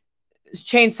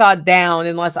chainsawed down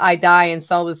unless I die and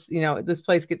sell this, you know, this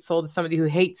place gets sold to somebody who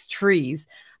hates trees.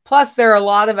 Plus, there are a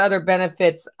lot of other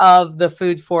benefits of the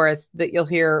food forest that you'll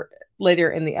hear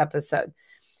later in the episode.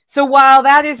 So while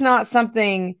that is not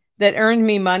something that earned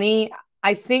me money,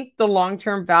 I think the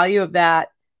long-term value of that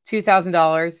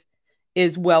 $2,000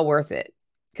 is well worth it,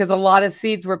 because a lot of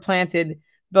seeds were planted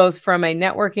both from a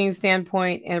networking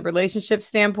standpoint and relationship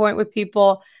standpoint with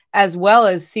people, as well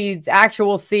as seeds,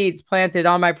 actual seeds planted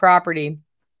on my property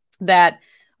that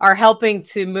are helping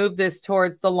to move this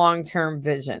towards the long-term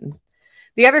vision.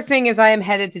 The other thing is I am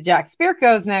headed to Jack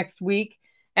Spirko's next week,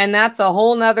 and that's a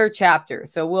whole nother chapter.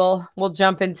 So we'll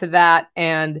jump into that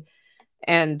and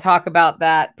talk about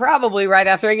that probably right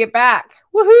after I get back.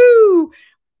 Woohoo!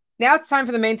 Now it's time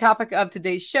for the main topic of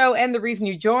today's show and the reason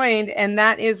you joined, and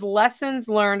that is lessons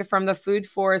learned from the Food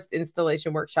Forest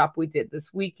installation workshop we did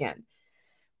this weekend.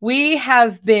 I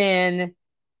have been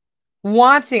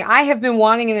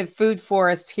wanting a food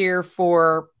forest here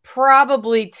for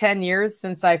probably 10 years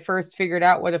since I first figured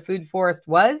out what a food forest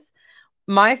was.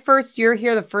 My first year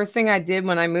here, the first thing I did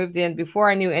when I moved in, before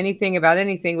I knew anything about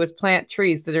anything, was plant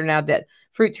trees that are now dead,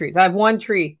 fruit trees. I have one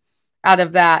tree out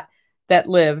of that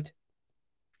lived.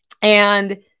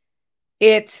 And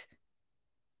it's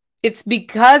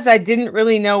because I didn't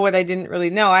really know what I didn't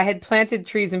really know. I had planted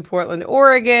trees in Portland,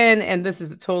 Oregon, and this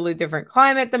is a totally different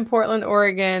climate than Portland,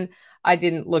 Oregon. I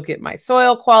didn't look at my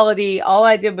soil quality. All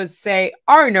I did was say,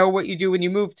 I know what you do when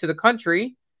you move to the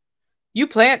country. You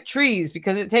plant trees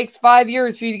because it takes 5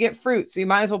 years for you to get fruit. So you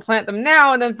might as well plant them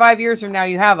now, and then 5 years from now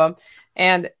you have them.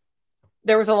 And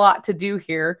there was a lot to do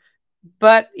here.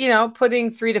 But, you know,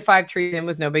 putting 3 to 5 trees in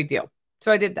was no big deal.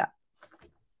 So I did that.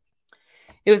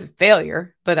 It was a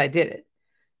failure, but I did it.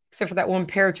 Except for that one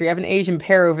pear tree. I have an Asian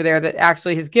pear over there that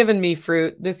actually has given me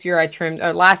fruit. Last year I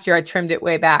trimmed it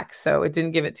way back, so it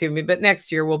didn't give it to me. But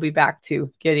next year we'll be back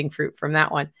to getting fruit from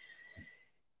that one.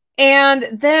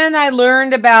 And then I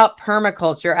learned about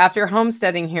permaculture after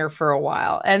homesteading here for a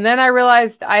while. And then I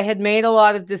realized I had made a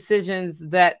lot of decisions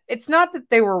that it's not that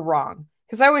they were wrong,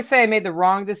 because I always say I made the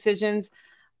wrong decisions.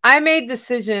 I made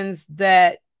decisions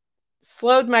that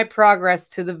slowed my progress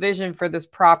to the vision for this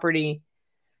property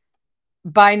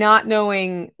by not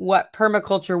knowing what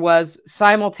permaculture was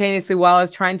simultaneously while I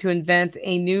was trying to invent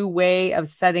a new way of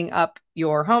setting up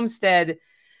your homestead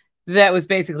that was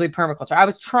basically permaculture. I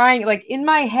was trying, like in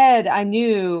my head, I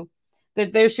knew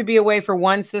that there should be a way for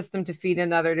one system to feed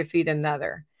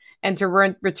another, and to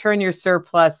return your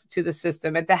surplus to the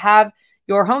system, and to have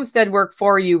your homestead work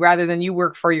for you rather than you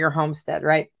work for your homestead,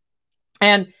 right?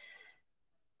 And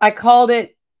I called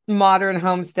it modern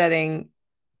homesteading.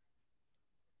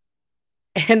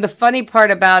 And the funny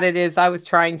part about it is I was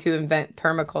trying to invent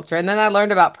permaculture. And then I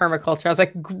learned about permaculture. I was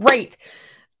like, great.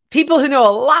 People who know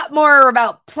a lot more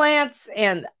about plants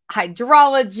and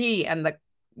hydrology and the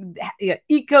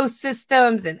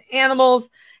ecosystems and animals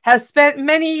have spent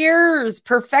many years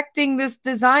perfecting this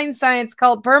design science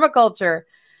called permaculture.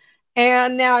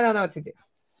 And now I don't know what to do.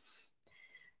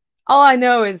 All I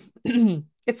know is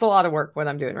it's a lot of work what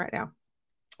I'm doing right now.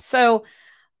 So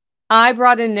I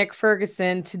brought in Nick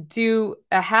Ferguson to do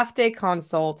a half-day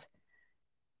consult.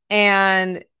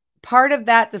 And part of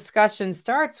that discussion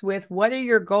starts with, what are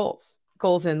your goals?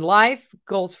 Goals in life,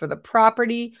 goals for the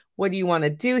property. What do you want to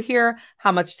do here?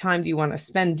 How much time do you want to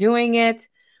spend doing it?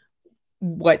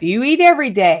 What do you eat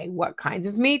every day? What kinds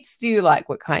of meats do you like?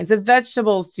 What kinds of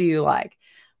vegetables do you like?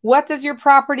 What does your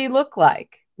property look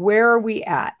like? Where are we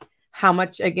at? How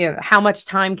much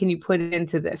time can you put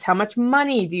into this? How much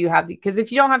money do you have? Because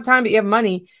if you don't have time, but you have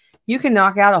money, you can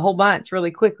knock out a whole bunch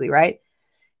really quickly, right?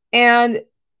 And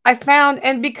I found,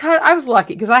 and because I was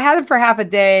lucky, because I had him for half a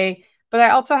day, but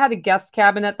I also had a guest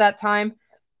cabin at that time.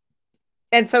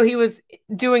 And so he was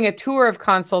doing a tour of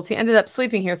consults. He ended up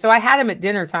sleeping here. So I had him at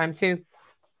dinner time too,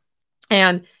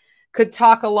 and could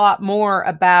talk a lot more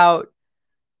about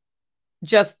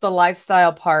just the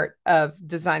lifestyle part of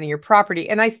designing your property.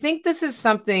 And I think this is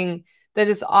something that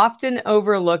is often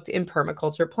overlooked in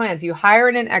permaculture plans. You hire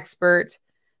an expert.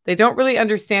 They don't really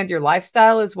understand your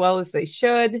lifestyle as well as they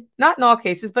should. Not in all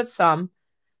cases, but some.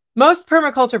 Most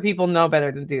permaculture people know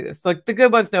better than do this. Like the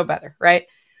good ones know better, right?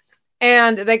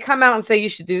 And they come out and say, you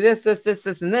should do this, this, this,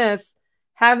 this, and this,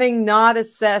 having not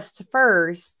assessed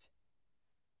first,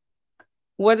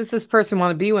 what does this person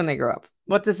want to be when they grow up?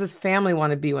 What does this family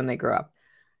want to be when they grow up?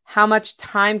 How much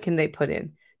time can they put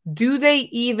in? Do they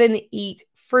even eat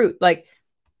fruit? Like,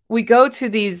 we go to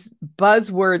these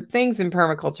buzzword things in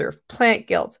permaculture: plant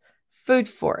guilds, food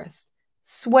forests,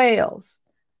 swales,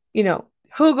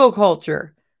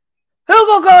 hugelkulture.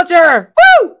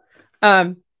 Woo!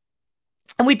 And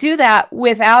we do that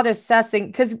without assessing,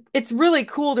 because it's really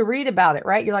cool to read about it,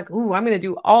 right? You're like, ooh, I'm going to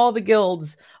do all the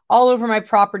guilds all over my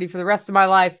property for the rest of my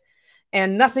life,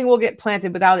 and nothing will get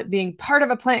planted without it being part of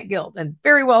a plant guild and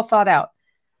very well thought out.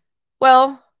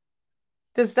 Well,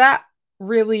 does that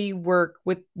really work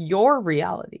with your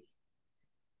reality?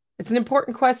 It's an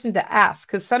important question to ask,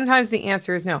 because sometimes the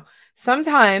answer is no.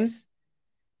 Sometimes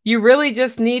you really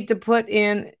just need to put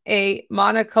in a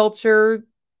monoculture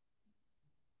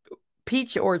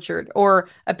peach orchard, or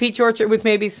a peach orchard with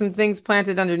maybe some things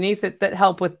planted underneath it that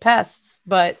help with pests,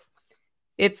 but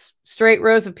it's straight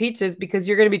rows of peaches, because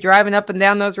you're going to be driving up and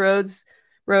down those rows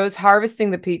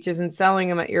harvesting the peaches and selling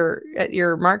them at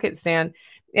your market stand.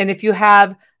 And if you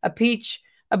have a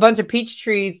bunch of peach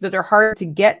trees that are hard to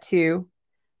get to,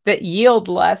 that yield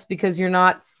less because you're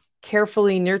not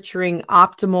carefully nurturing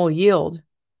optimal yield,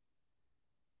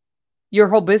 your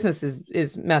whole business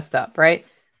is messed up, right?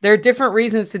 There are different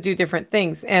reasons to do different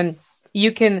things. And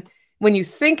you can, when you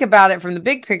think about it from the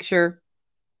big picture,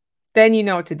 then you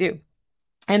know what to do.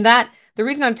 And the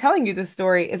reason I'm telling you this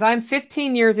story is I'm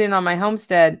 15 years in on my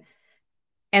homestead,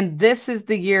 and this is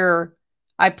the year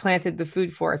I planted the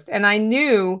food forest. And I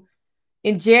knew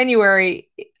in January,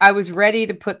 I was ready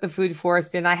to put the food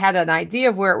forest in. I had an idea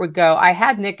of where it would go. I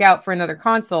had Nick out for another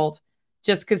consult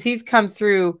just because he's come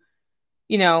through,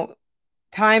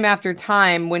 time after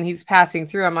time when he's passing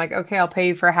through. I'm like, okay, I'll pay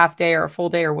you for a half day or a full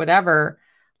day or whatever.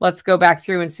 Let's go back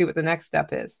through and see what the next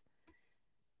step is.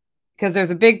 Because there's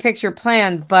a big picture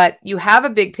plan, but you have a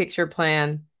big picture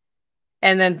plan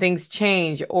and then things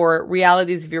change, or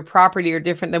realities of your property are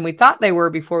different than we thought they were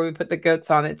before we put the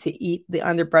goats on it to eat the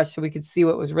underbrush so we could see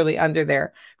what was really under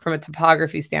there from a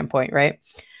topography standpoint, right?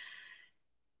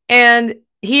 And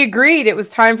he agreed it was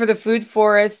time for the food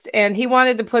forest, and he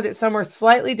wanted to put it somewhere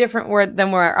slightly different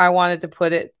than where I wanted to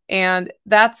put it. And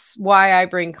that's why I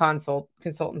bring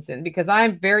consultants in, because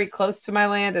I'm very close to my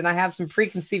land and I have some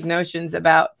preconceived notions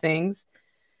about things.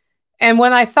 And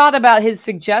when I thought about his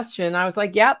suggestion, I was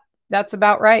like, yep, that's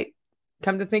about right.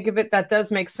 come to think of it, that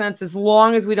does make sense as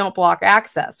long as we don't block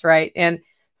access, right? And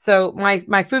so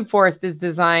my food forest is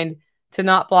designed to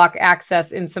not block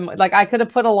access in some, like I could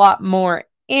have put a lot more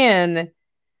in,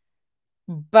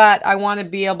 but I want to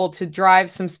be able to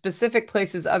drive some specific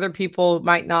places other people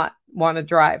might not want to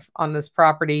drive on this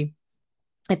property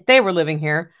if they were living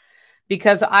here,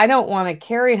 because I don't want to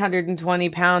carry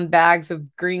 120-pound bags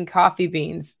of green coffee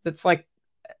beans. That's like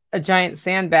a giant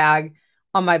sandbag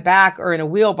on my back or in a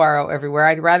wheelbarrow everywhere.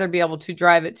 I'd rather be able to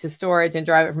drive it to storage and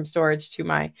drive it from storage to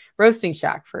my roasting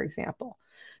shack, for example.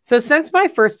 So since my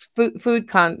first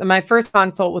my first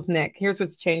consult with Nick, here's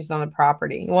what's changed on the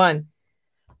property. One,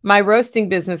 my roasting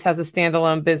business has a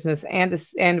standalone business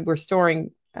and we're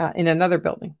storing in another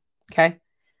building. Okay.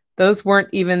 Those weren't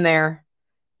even there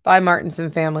by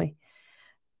Martinson family.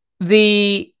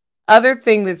 The other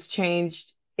thing that's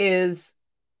changed is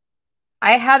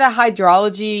I had a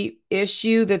hydrology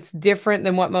issue that's different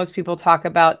than what most people talk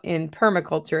about in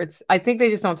permaculture. I think they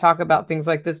just don't talk about things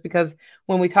like this because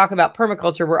when we talk about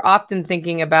permaculture, we're often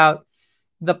thinking about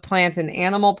the plant and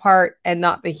animal part and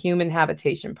not the human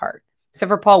habitation part. Except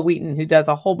for Paul Wheaton, who does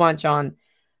a whole bunch on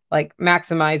like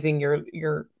maximizing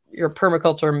your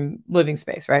permaculture living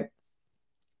space, right?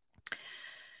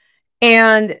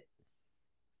 And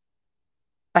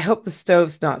I hope the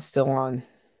stove's not still on.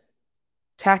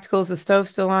 Tactical, is the stove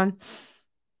still on?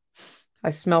 I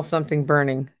smell something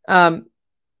burning.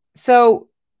 So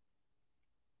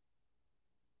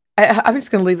I'm just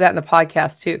going to leave that in the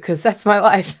podcast too, because that's my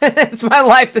life. It's my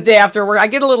life the day after work.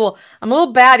 I'm a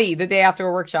little batty the day after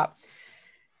a workshop.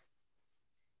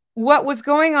 What was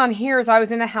going on here is I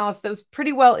was in a house that was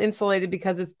pretty well insulated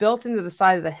because it's built into the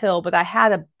side of the hill, but I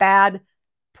had a bad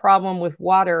problem with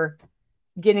water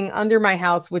getting under my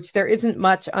house, which there isn't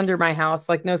much under my house,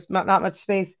 like not much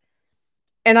space.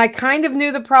 And I kind of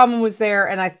knew the problem was there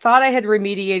and I thought I had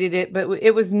remediated it, but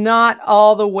it was not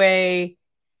all the way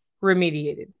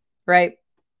remediated, right?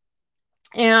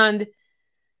 And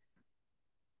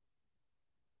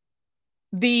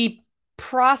the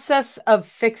process of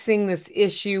fixing this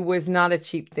issue was not a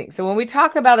cheap thing. So when we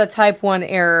talk about a type 1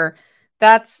 error,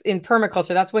 that's in permaculture.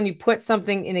 That's when you put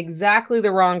something in exactly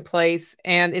the wrong place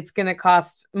and it's going to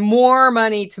cost more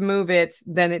money to move it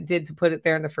than it did to put it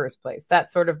there in the first place.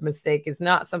 That sort of mistake is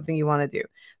not something you want to do.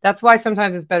 That's why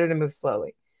sometimes it's better to move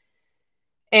slowly.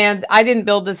 And I didn't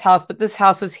build this house, but this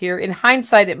house was here. In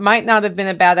hindsight, it might not have been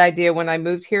a bad idea when I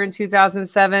moved here in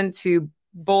 2007 to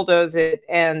bulldoze it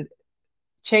and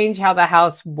change how the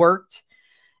house worked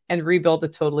and rebuild a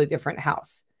totally different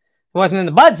house. It wasn't in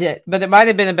the budget, but it might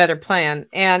have been a better plan.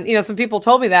 And, you know, some people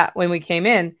told me that when we came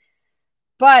in.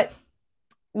 But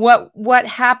what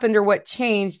happened or what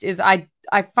changed is I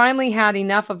finally had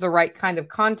enough of the right kind of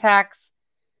contacts,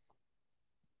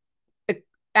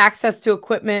 access to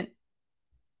equipment,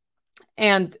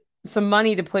 and some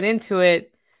money to put into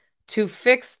it to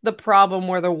fix the problem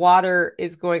where the water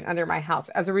is going under my house.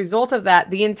 As a result of that,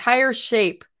 the entire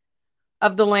shape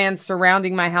of the land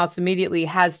surrounding my house immediately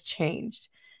has changed.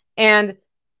 And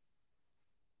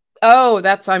oh,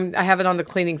 I have it on the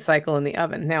cleaning cycle in the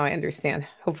oven. Now I understand.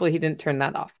 Hopefully he didn't turn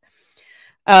that off.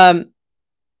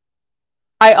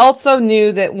 I also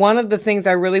knew that one of the things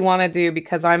I really want to do,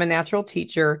 because I'm a natural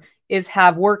teacher, is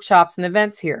have workshops and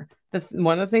events here.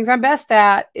 One of the things I'm best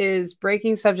at is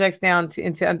breaking subjects down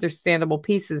into understandable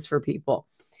pieces for people.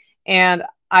 And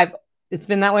it's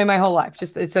been that way my whole life.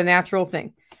 It's a natural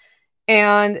thing.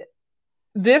 And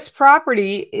this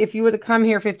property, if you would have come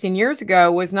here 15 years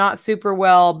ago, was not super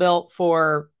well built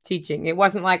for teaching. It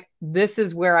wasn't like, this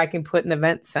is where I can put an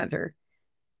event center.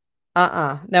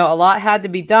 No, a lot had to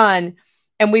be done.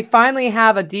 And we finally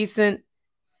have a decent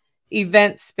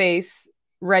event space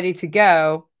ready to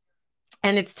go.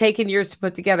 And it's taken years to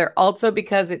put together. Also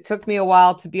because it took me a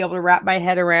while to be able to wrap my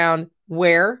head around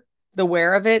the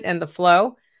where of it and the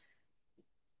flow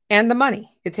and the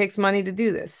money. It takes money to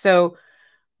do this. So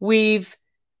we've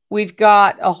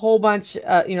got a whole bunch,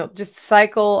 just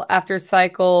cycle after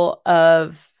cycle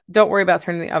of, don't worry about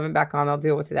turning the oven back on. I'll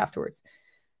deal with it afterwards.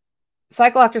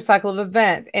 Cycle after cycle of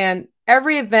event. And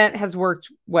every event has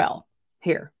worked well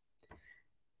here.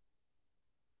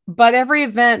 But every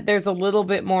event, there's a little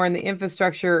bit more in the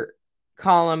infrastructure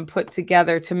column put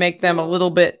together to make them a little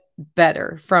bit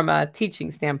better from a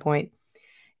teaching standpoint.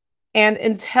 And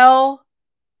until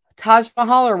Taj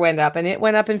Mahal went up, and it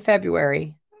went up in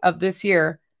February of this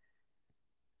year,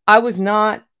 I was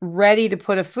not ready to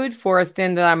put a food forest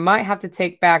in that I might have to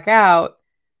take back out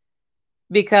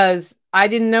because I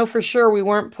didn't know for sure we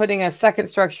weren't putting a second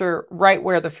structure right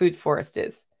where the food forest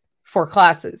is for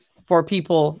classes, for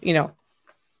people,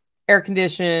 air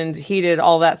conditioned, heated,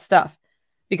 all that stuff.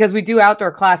 because we do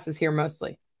outdoor classes here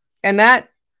mostly. And that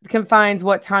confines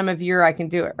what time of year I can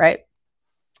do it, right?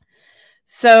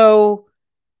 So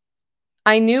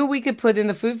I knew we could put in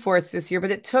the food forest this year,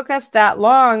 but it took us that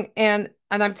long. And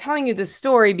I'm telling you this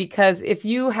story because if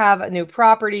you have a new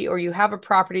property, or you have a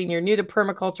property and you're new to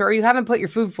permaculture, or you haven't put your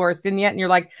food forest in yet and you're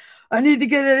like, I need to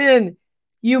get it in,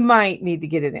 you might need to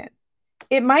get it in.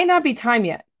 It might not be time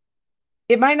yet.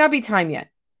 It might not be time yet.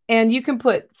 And you can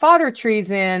put fodder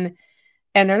trees in,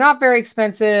 and they're not very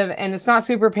expensive, and it's not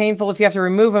super painful if you have to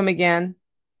remove them again,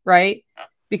 right?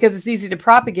 Because it's easy to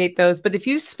propagate those. But if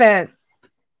you spent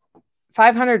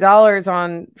 $500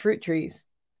 on fruit trees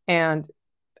and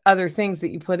other things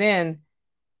that you put in,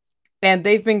 and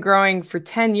they've been growing for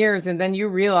 10 years, and then you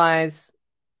realize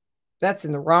that's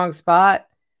in the wrong spot,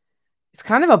 it's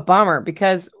kind of a bummer,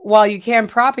 because while you can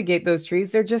propagate those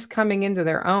trees, they're just coming into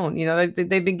their own. You know,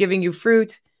 they've been giving you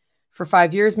fruit for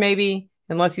 5 years, maybe,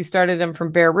 unless you started them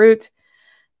from bare root.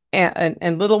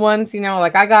 And little ones, you know,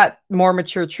 like I got more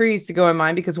mature trees to go in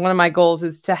mine, because one of my goals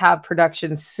is to have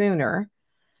production sooner.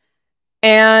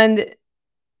 And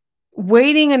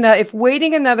if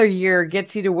waiting another year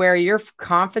gets you to where you're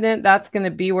confident that's going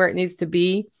to be where it needs to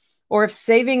be, or if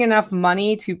saving enough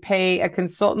money to pay a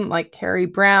consultant like Carrie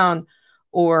Brown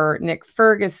or Nick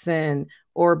Ferguson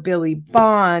or Billy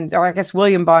Bond, or I guess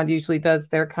William Bond usually does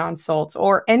their consults,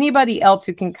 or anybody else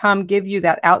who can come give you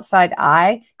that outside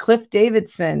eye. Cliff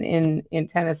Davidson in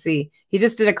Tennessee, he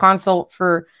just did a consult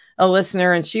for a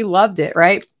listener and she loved it,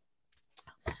 right?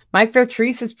 Mike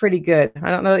Vertreese is pretty good.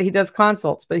 I don't know that he does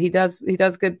consults, but he does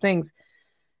good things.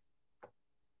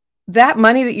 That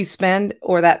money that you spend,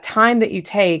 or that time that you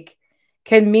take,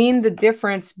 can mean the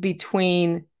difference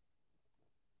between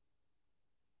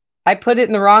I put it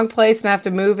in the wrong place and I have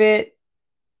to move it,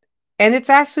 and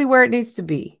it's actually where it needs to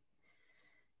be.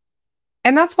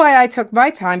 And that's why I took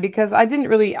my time, because I didn't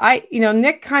really,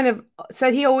 Nick kind of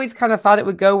said he always kind of thought it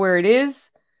would go where it is.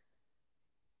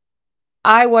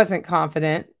 I wasn't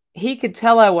confident. He could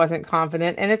tell I wasn't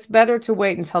confident, and it's better to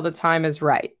wait until the time is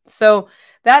right. So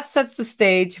that sets the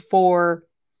stage for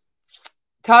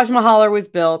Taj Mahal was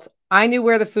built. I knew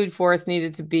where the food forest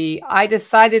needed to be. I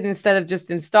decided, instead of just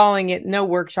installing it, no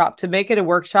workshop, to make it a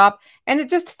workshop. And it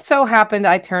just so happened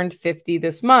I turned 50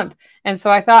 this month. And so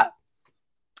I thought,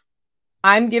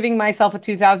 I'm giving myself a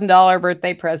 $2,000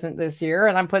 birthday present this year,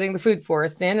 and I'm putting the food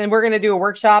forest in, and we're going to do a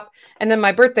workshop. And then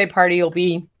my birthday party will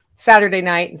be Saturday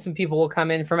night, and some people will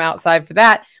come in from outside for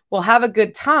that. We'll have a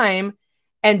good time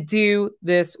and do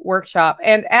this workshop.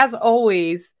 And as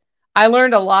always, I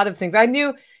learned a lot of things. I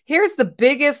knew, here's the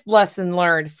biggest lesson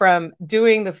learned from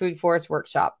doing the food forest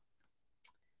workshop.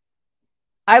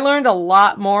 I learned a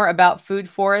lot more about food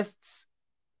forests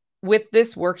with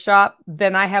this workshop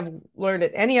than I have learned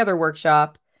at any other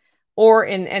workshop or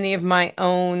in any of my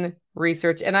own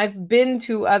research. And I've been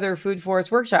to other food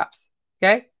forest workshops,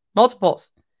 okay? Multiples.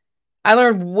 I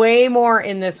learned way more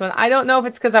in this one. I don't know if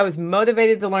it's because I was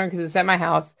motivated to learn because it's at my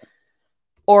house,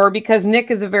 or because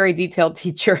Nick is a very detailed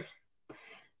teacher.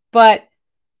 But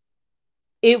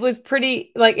it was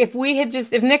pretty, like, if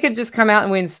Nick had just come out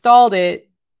and we installed it,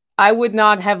 I would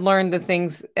not have learned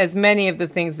as many of the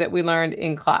things that we learned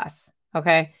in class.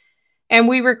 Okay. And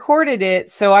we recorded it.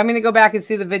 So I'm going to go back and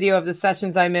see the video of the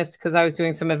sessions I missed because I was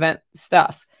doing some event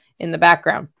stuff in the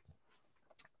background.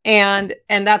 And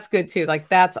that's good too. Like,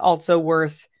 that's also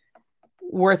worth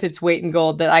its weight in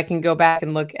gold, that I can go back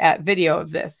and look at video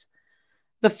of this.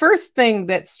 The first thing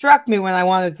that struck me when I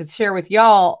wanted to share with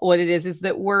y'all what it is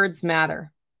that words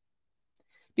matter.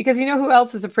 Because you know who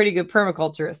else is a pretty good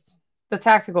permaculturist? The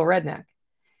Tactical Redneck.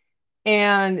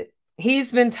 And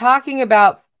he's been talking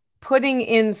about putting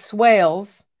in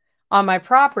swales on my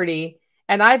property,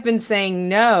 and I've been saying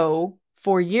no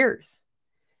for years.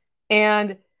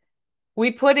 And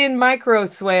we put in micro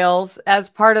swales as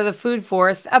part of the food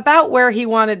forest, about where he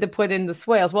wanted to put in the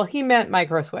swales. Well, he meant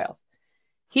micro swales.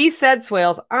 He said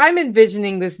swales. I'm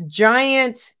envisioning this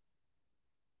giant,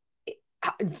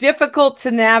 difficult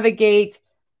to navigate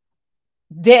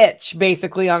ditch,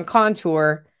 basically on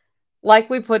contour, like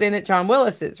we put in at John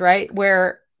Willis's, right?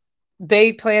 Where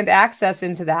they planned access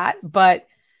into that, but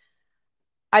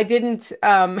I didn't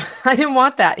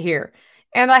want that here.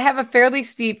 And I have a fairly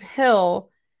steep hill,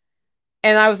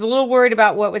 and I was a little worried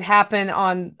about what would happen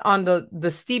on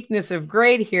the steepness of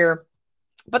grade here.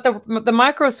 But the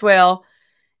micro swale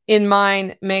in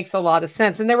mine makes a lot of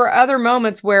sense. And there were other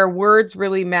moments where words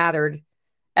really mattered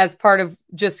as part of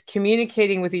just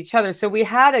communicating with each other. So we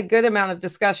had a good amount of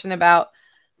discussion about,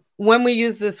 when we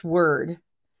use this word,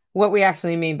 what we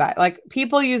actually mean by it. Like,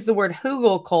 people use the word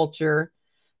hugelkultur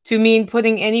to mean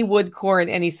putting any wood core in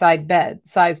any size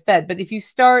bed. But if you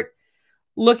start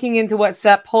looking into what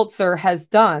Sepp Holzer has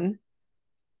done,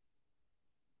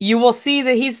 you will see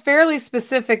that he's fairly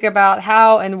specific about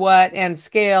how and what and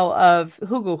scale of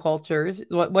hugelkulturs,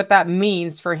 what that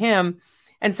means for him.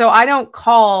 And so I don't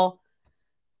call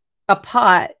a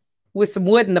pot with some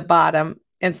wood in the bottom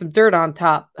and some dirt on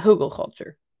top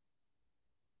hugelkultur.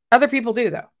 Other people do,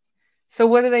 though. So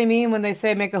what do they mean when they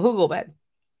say make a hugel bed?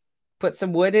 Put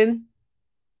some wood in?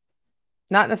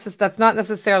 That's not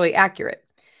necessarily accurate.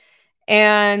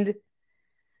 And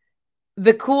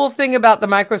the cool thing about the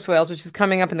micro swales, which is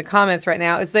coming up in the comments right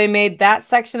now, is they made that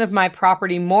section of my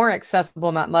property more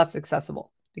accessible, not less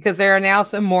accessible, because there are now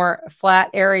some more flat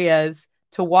areas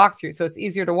to walk through. So it's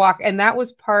easier to walk. And that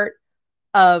was part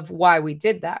of why we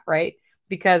did that, right?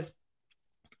 Because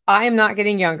I am not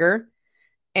getting younger,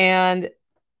 and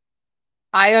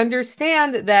I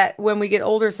understand that when we get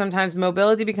older, sometimes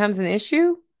mobility becomes an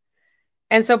issue.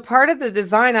 And so part of the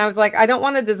design, I was like, I don't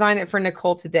want to design it for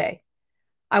Nicole today.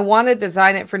 I want to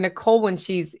design it for Nicole when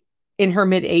she's in her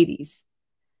mid-80s.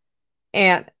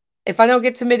 And if I don't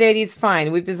get to mid-80s,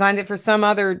 fine. We've designed it for some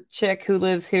other chick who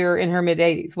lives here in her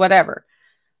mid-80s, whatever.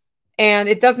 And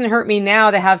it doesn't hurt me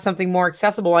now to have something more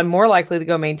accessible. I'm more likely to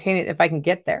go maintain it if I can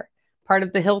get there. Part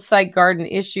of the hillside garden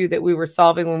issue that we were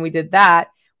solving when we did that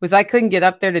was I couldn't get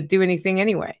up there to do anything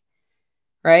anyway,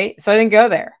 right? So I didn't go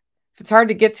there. If it's hard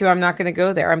to get to, I'm not going to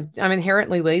go there. I'm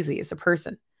inherently lazy as a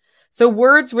person. So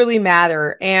words really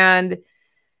matter. And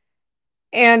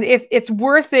if it's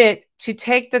worth it to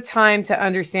take the time to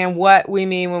understand what we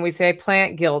mean when we say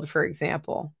plant guild, for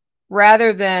example,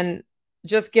 rather than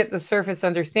just get the surface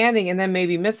understanding and then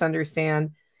maybe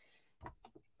misunderstand.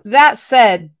 That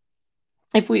said,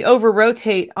 if we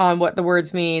over-rotate on what the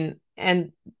words mean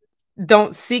and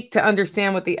don't seek to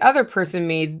understand what the other person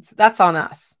means, that's on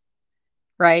us,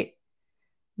 right?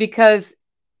 Because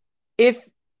if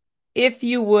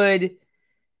you would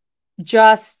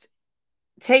just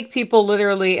take people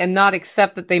literally and not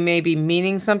accept that they may be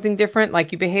meaning something different,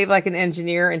 like you behave like an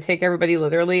engineer and take everybody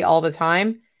literally all the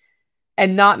time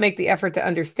and not make the effort to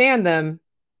understand them,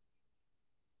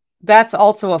 that's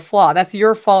also a flaw. That's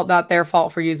your fault, not their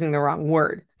fault for using the wrong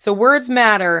word. So words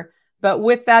matter, but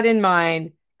with that in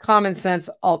mind, common sense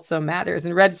also matters.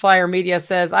 And Red Flyer Media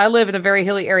says, I live in a very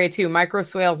hilly area too. Micro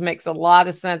swales makes a lot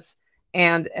of sense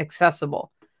and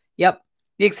accessible. Yep.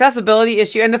 The accessibility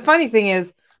issue. And the funny thing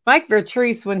is, Mike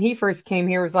Vertrice, when he first came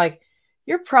here, was like,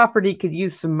 your property could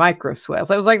use some micro swales.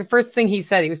 That was like the first thing he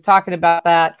said. He was talking about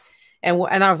that.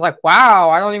 And I was like, wow,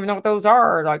 I don't even know what those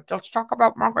are. Like, let's talk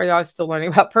about micro. I was still learning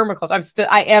about permaculture.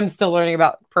 I am still learning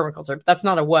about permaculture, but that's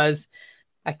not a was.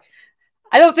 I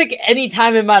don't think any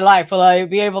time in my life will I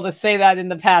be able to say that in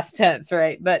the past tense,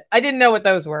 right? But I didn't know what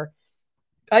those were.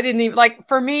 I didn't even, like,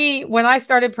 for me, when I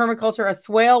started permaculture, a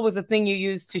swale was a thing you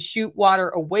used to shoot water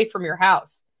away from your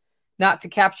house, not to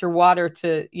capture water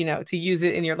to use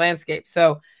it in your landscape.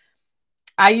 So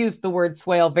I use the word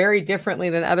swale very differently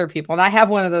than other people. And I have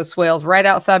one of those swales right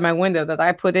outside my window that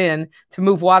I put in to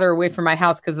move water away from my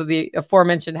house because of the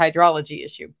aforementioned hydrology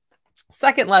issue.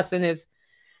 Second lesson is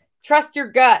trust your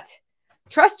gut.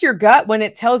 Trust your gut when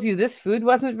it tells you this food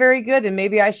wasn't very good and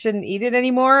maybe I shouldn't eat it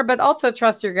anymore, but also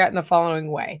trust your gut in the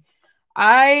following way.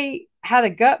 I had a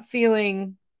gut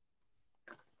feeling,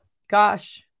 3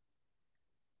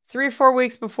 or 4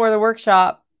 weeks before the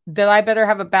workshop that I better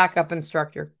have a backup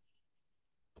instructor.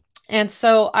 And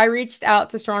so I reached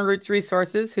out to Strong Roots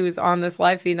Resources, who is on this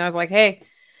live feed, and I was like, hey,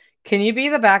 can you be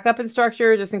the backup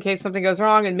instructor just in case something goes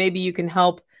wrong and maybe you can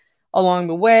help along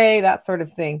the way, that sort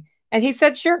of thing. And he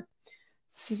said, sure.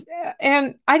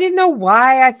 And I didn't know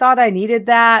why I thought I needed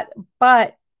that,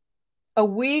 but the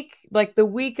week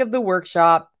of the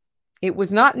workshop, it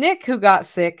was not Nick who got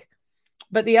sick,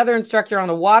 but the other instructor on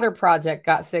the water project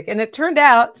got sick. And it turned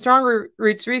out Strong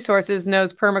Roots Resources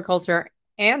knows permaculture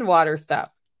and water stuff.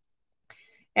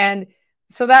 And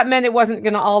so that meant it wasn't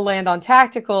going to all land on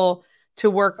tactical to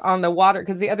work on the water,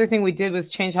 because the other thing we did was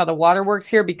change how the water works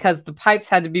here because the pipes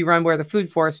had to be run where the food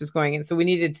forest was going in. So we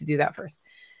needed to do that first.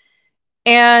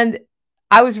 And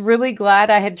I was really glad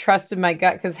I had trusted my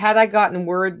gut, because had I gotten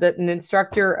word that an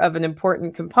instructor of an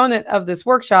important component of this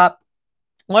workshop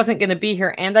wasn't going to be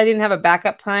here and I didn't have a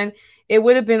backup plan, it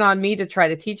would have been on me to try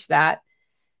to teach that.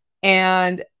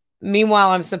 And meanwhile,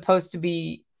 I'm supposed to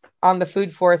be on the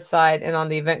food forest side and on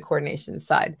the event coordination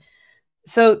side.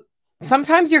 So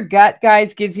sometimes your gut,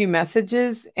 guys, gives you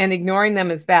messages and ignoring them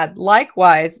is bad.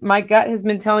 Likewise, my gut has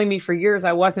been telling me for years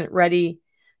I wasn't ready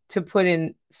to put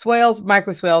in swales,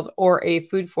 micro swales, or a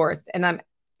food forest. And I'm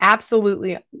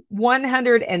absolutely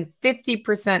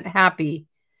 150% happy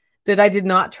that I did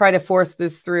not try to force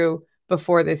this through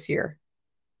before this year.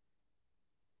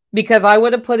 Because I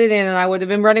would have put it in and I would have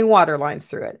been running water lines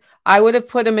through it. I would have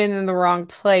put them in the wrong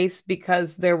place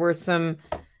because there were some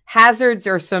hazards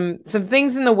or some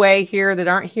things in the way here that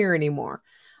aren't here anymore.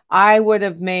 I would be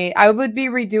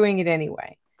redoing it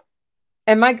anyway.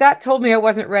 And my gut told me I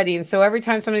wasn't ready. And so every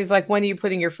time somebody's like, when are you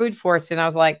putting your food forest in? I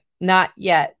was like, not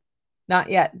yet,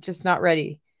 just not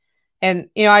ready. And,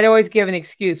 you know, I'd always give an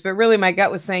excuse, but really my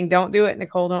gut was saying, don't do it,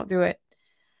 Nicole, don't do it.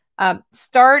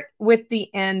 Start with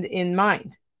the end in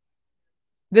mind.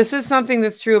 This is something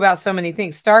that's true about so many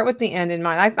things. Start with the end in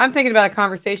mind. I'm thinking about a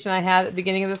conversation I had at the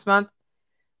beginning of this month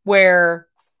where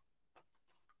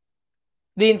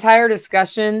the entire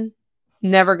discussion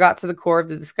never got to the core of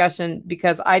the discussion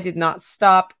because I did not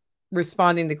stop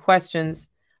responding to questions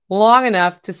long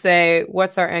enough to say,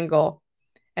 what's our end goal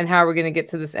and how are we going to get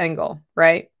to this end goal,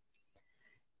 right?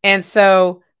 And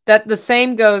so that the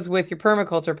same goes with your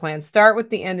permaculture plan. Start with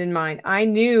the end in mind. I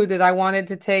knew that I wanted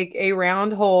to take a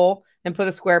round hole and put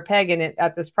a square peg in it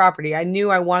at this property. I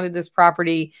knew I wanted this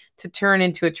property to turn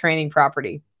into a training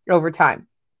property over time.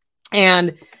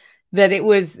 And that it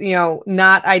was, you know,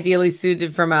 not ideally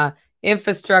suited from a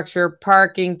infrastructure,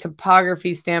 parking,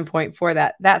 topography standpoint for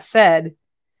that. That said,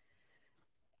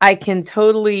 I can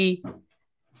totally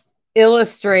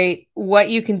illustrate what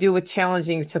you can do with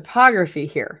challenging topography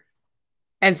here.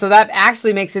 And so that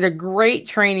actually makes it a great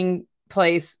training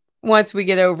place once we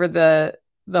get over the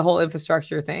whole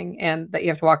infrastructure thing and that you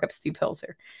have to walk up steep hills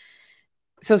here.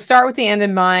 So start with the end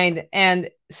in mind and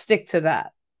stick to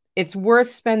that. It's worth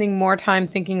spending more time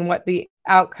thinking what the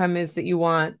outcome is that you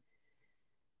want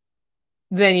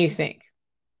than you think.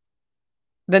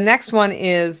 The next one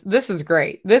is, this is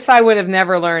great. This I would have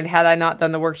never learned had I not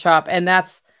done the workshop. And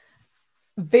that's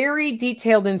very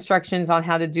detailed instructions on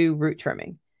how to do root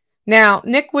trimming. Now,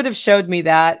 Nick would have showed me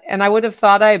that and I would have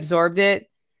thought I absorbed it.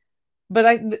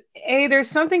 But there's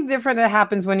something different that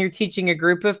happens when you're teaching a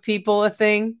group of people a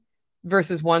thing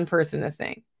versus one person a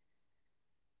thing.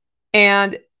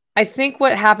 And I think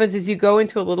what happens is you go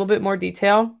into a little bit more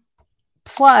detail.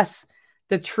 Plus,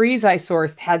 the trees I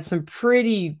sourced had some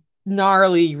pretty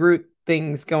gnarly root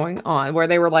things going on where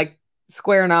they were like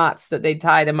square knots that they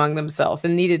tied among themselves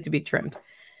and needed to be trimmed.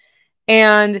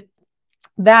 And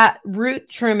that root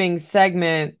trimming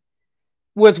segment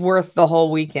was worth the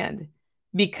whole weekend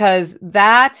because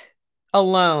that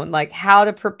alone, like how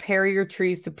to prepare your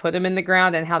trees to put them in the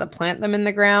ground and how to plant them in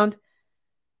the ground,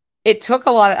 it took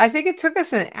a lot. I think it took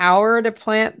us an hour to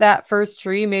plant that first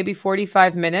tree, maybe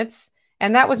 45 minutes.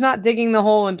 And that was not digging the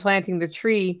hole and planting the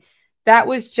tree. That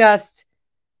was just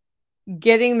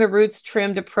getting the roots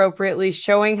trimmed appropriately,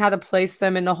 showing how to place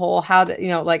them in the hole, how to, you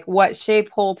know, like what shape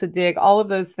hole to dig, all of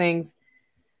those things.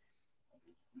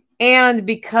 And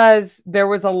because there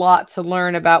was a lot to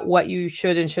learn about what you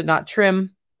should and should not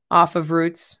trim off of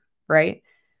roots, right?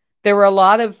 There were a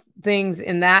lot of things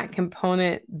in that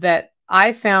component that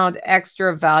I found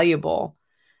extra valuable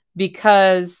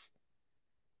because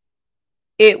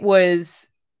it was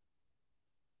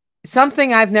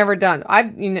something I've never done.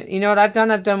 You know what I've done?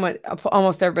 I've done what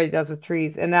almost everybody does with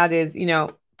trees. And that is, you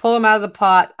know, pull them out of the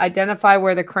pot, identify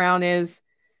where the crown is,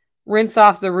 rinse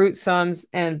off the root stems,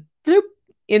 and bloop,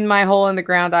 in my hole in the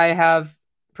ground I have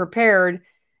prepared,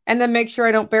 and then make sure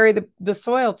I don't bury the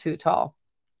soil too tall.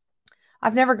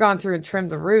 I've never gone through and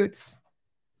trimmed the roots.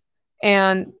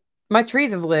 And my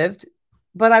trees have lived,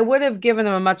 but I would have given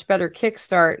them a much better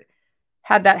kickstart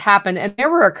had that happened. And there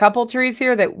were a couple trees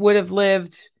here that would have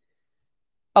lived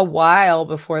a while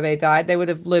before they died. They would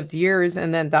have lived years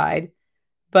and then died,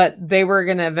 but they were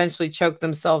going to eventually choke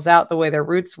themselves out the way their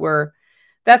roots were.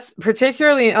 That's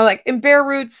particularly like in bare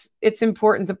roots, it's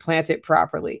important to plant it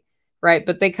properly, right?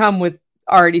 But they come with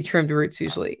already trimmed roots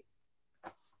usually.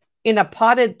 In a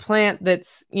potted plant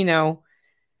that's, you know,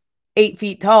 8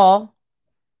 feet tall,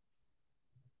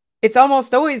 it's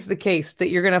almost always the case that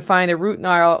you're going to find a root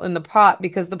gnarl in the pot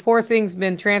because the poor thing's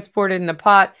been transported in a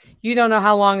pot. You don't know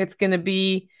how long it's going to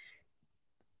be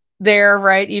there,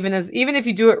 right? Even if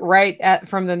you do it right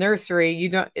from the nursery, you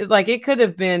don't, like, it could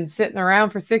have been sitting around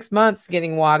for 6 months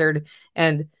getting watered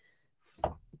and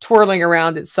twirling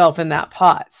around itself in that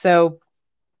pot. So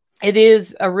it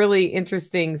is a really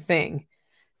interesting thing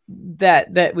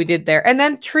that we did there. And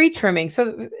then tree trimming.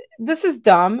 So this is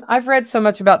dumb. I've read so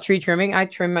much about tree trimming. I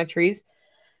trim my trees.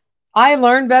 I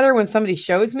learn better when somebody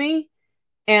shows me,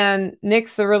 and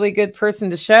Nick's a really good person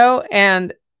to show.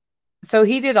 And so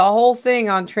he did a whole thing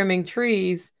on trimming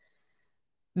trees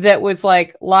that was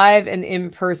like live and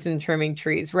in-person trimming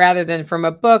trees rather than from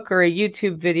a book or a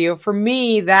YouTube video. For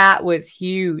me, that was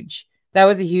huge. That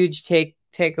was a huge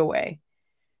takeaway,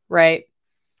 right?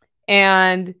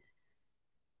 And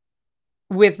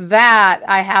with that,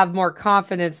 I have more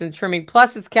confidence in trimming.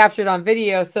 Plus, it's captured on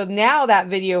video. So now that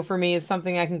video for me is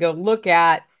something I can go look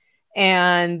at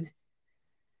and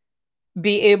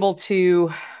be able to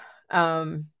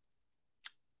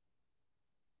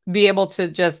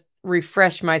just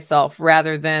refresh myself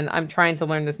rather than I'm trying to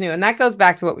learn this new. And that goes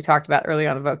back to what we talked about earlier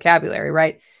on the vocabulary,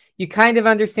 right? You kind of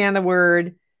understand the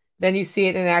word, then you see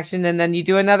it in action, and then you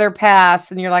do another pass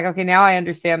and you're like, okay, now I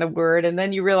understand the word. And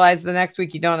then you realize the next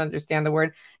week you don't understand the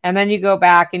word. And then you go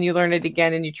back and you learn it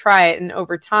again and you try it. And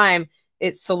over time,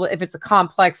 if it's a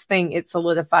complex thing, it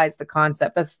solidifies the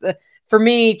concept. For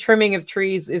me, trimming of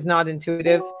trees is not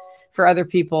intuitive. For other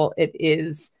people, it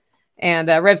is. And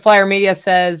Red Flyer Media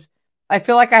says, I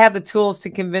feel like I have the tools to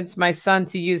convince my son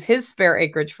to use his spare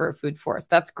acreage for a food forest.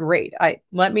 That's great.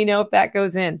 Let me know if that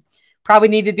goes in. Probably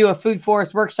need to do a food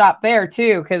forest workshop there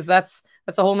too, because that's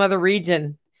a whole nother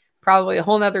region. Probably a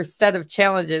whole nother set of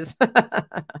challenges.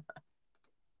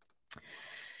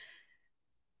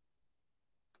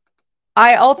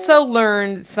 I also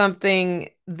learned something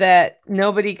that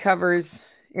nobody covers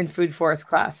in food forest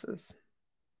classes.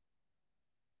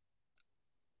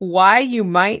 Why you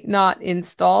might not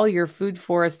install your food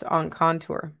forest on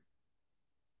contour.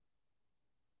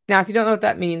 Now, if you don't know what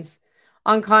that means,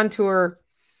 on contour,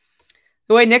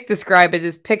 the way Nick described it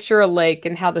is picture a lake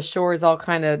and how the shore is all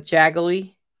kind of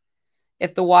jaggly.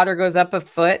 If the water goes up a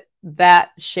foot,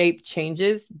 that shape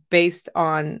changes based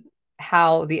on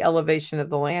how the elevation of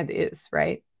the land is,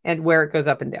 right? And where it goes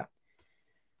up and down.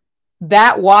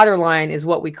 That water line is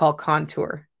what we call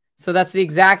contour. So that's the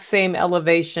exact same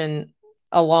elevation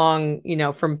along,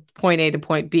 from point A to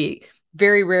point B.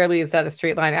 Very rarely is that a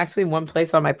straight line. Actually, one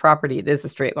place on my property, it is a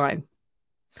straight line.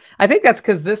 I think that's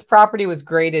because this property was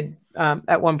graded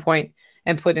at one point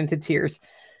and put into tiers,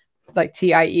 like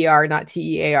TIER, not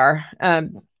TEAR.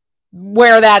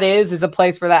 Where that is a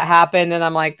place where that happened. And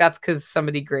I'm like, that's because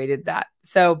somebody graded that.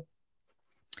 So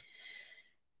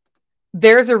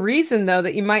there's a reason, though,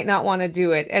 that you might not want to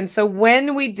do it. And so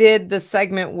when we did the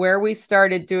segment where we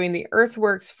started doing the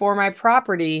earthworks for my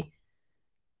property,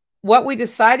 what we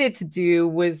decided to do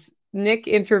was Nick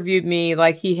interviewed me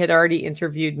like he had already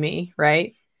interviewed me,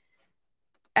 right?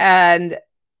 And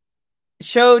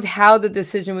showed how the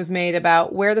decision was made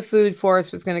about where the food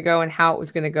forest was going to go and how it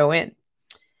was going to go in.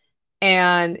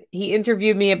 And he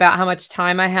interviewed me about how much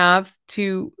time I have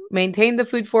to maintain the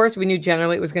food forest. We knew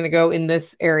generally it was going to go in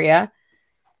this area,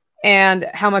 and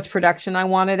how much production I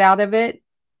wanted out of it,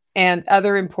 and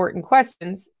other important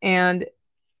questions. And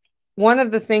one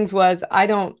of the things was,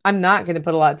 I'm not going to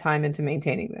put a lot of time into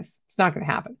maintaining this. It's not going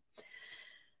to happen.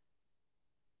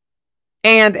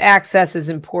 And access is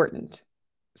important.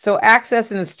 So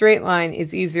access in a straight line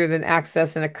is easier than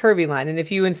access in a curvy line. And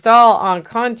if you install on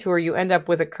contour, you end up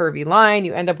with a curvy line.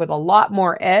 You end up with a lot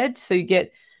more edge. So you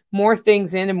get more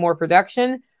things in and more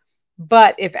production.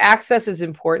 But if access is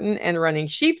important and running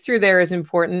sheep through there is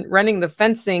important, running the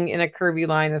fencing in a curvy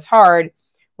line is hard.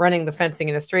 Running the fencing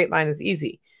in a straight line is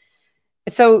easy.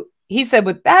 So he said,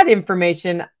 with that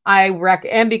information,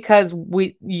 and because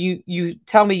you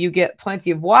tell me you get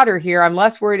plenty of water here, I'm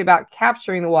less worried about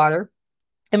capturing the water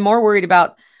and more worried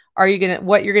about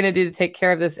what you're gonna do to take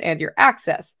care of this and your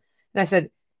access. And I said,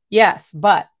 yes,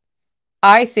 but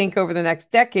I think over the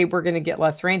next decade we're gonna get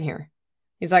less rain here.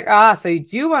 He's like, so you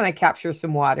do want to capture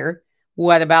some water.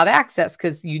 What about access?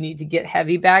 Because you need to get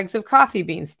heavy bags of coffee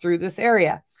beans through this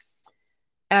area.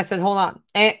 And I said, hold on.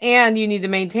 And you need to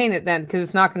maintain it then, because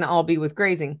it's not going to all be with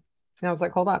grazing. And I was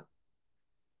like, hold on.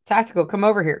 Tactical, come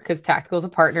over here, because Tactical is a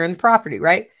partner in the property,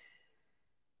 right?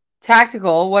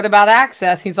 Tactical, what about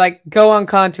access? He's like, go on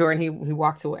contour. And he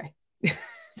walks away.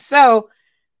 So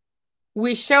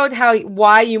we showed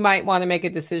why you might want to make a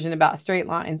decision about straight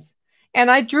lines. And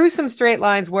I drew some straight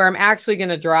lines where I'm actually going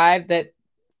to drive that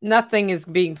nothing is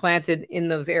being planted in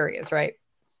those areas, right?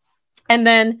 And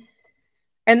then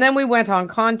we went on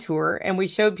contour and we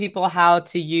showed people how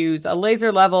to use a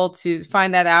laser level to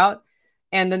find that out.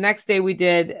 And the next day we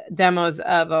did demos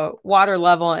of a water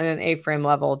level and an A-frame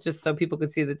level, just so people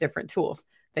could see the different tools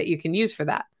that you can use for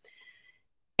that.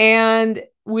 And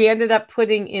we ended up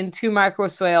putting in 2 micro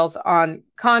swales on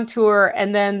contour.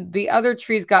 And then the other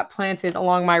trees got planted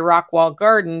along my rock wall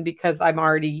garden because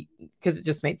it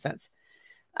just made sense.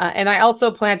 And I also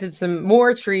planted some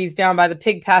more trees down by the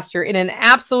pig pasture in an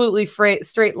absolutely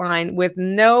straight line with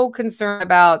no concern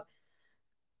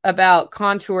about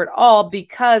contour at all,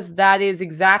 because that is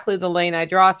exactly the lane I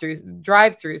drive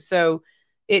through. So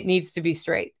it needs to be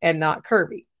straight and not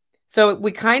curvy. So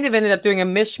we kind of ended up doing a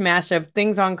mishmash of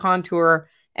things on contour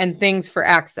and things for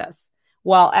access.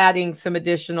 while adding some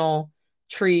additional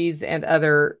trees and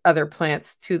other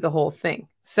plants to the whole thing.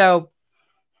 So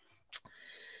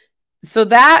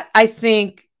that, I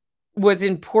think, was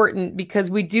important, because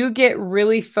we do get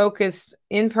really focused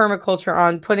in permaculture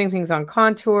on putting things on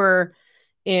contour,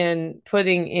 in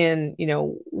putting in,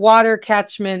 water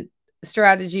catchment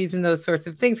strategies and those sorts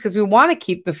of things, because we want to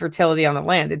keep the fertility on the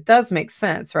land. It does make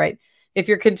sense, right? If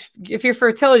your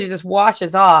fertility just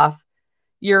washes off,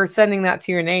 you're sending that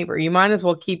to your neighbor. You might as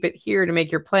well keep it here to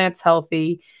make your plants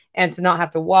healthy and to not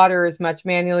have to water as much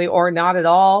manually, or not at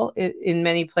all in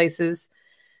many places.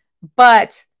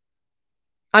 But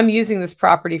I'm using this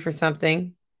property for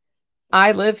something.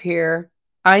 I live here.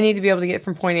 I need to be able to get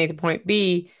from point A to point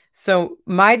B. So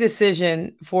my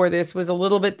decision for this was a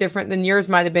little bit different than yours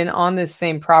might have been on this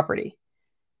same property,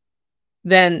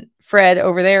 than Fred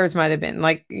over theirs might have been.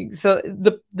 Like, so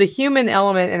the human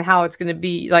element and how it's going to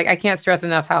be, like, I can't stress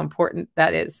enough how important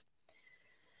that is.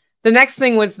 The next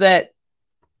thing was that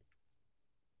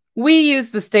we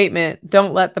use the statement,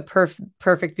 don't let the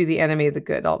perfect be the enemy of the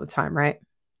good, all the time, right?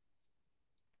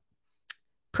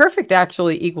 Perfect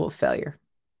actually equals failure.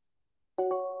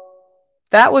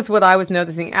 That was what I was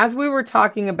noticing as we were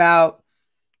talking about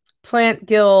plant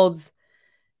guilds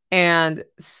and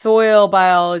soil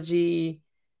biology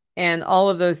and all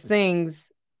of those things.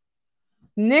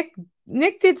 Nick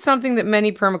did something that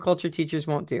many permaculture teachers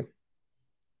won't do.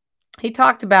 He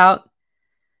talked about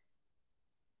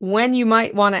when you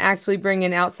might want to actually bring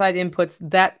in outside inputs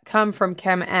that come from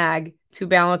chem ag to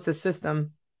balance a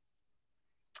system,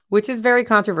 which is very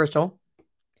controversial,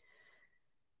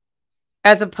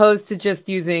 as opposed to just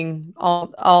using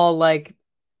all like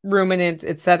ruminant,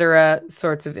 etc.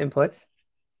 sorts of inputs.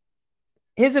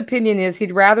 His opinion is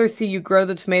he'd rather see you grow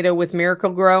the tomato with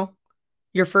Miracle-Gro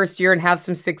your first year and have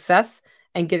some success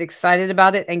and get excited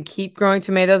about it and keep growing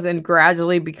tomatoes and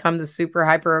gradually become the super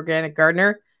hyper organic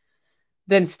gardener,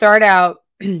 than start out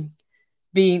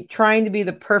trying to be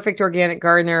the perfect organic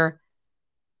gardener,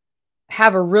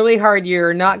 have a really hard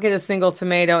year, not get a single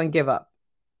tomato, and give up.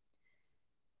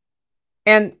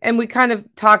 And we kind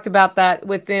of talked about that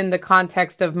within the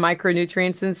context of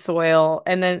micronutrients in soil.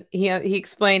 And then he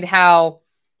explained how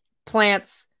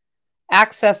plants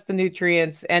access the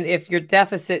nutrients, and if you're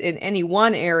deficit in any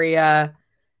one area,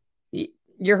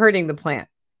 you're hurting the plant.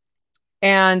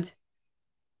 And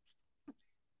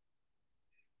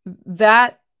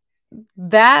that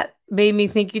made me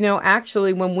think,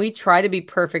 actually, when we try to be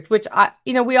perfect, which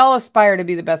we all aspire to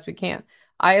be the best we can.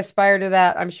 I aspire to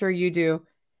that. I'm sure you do.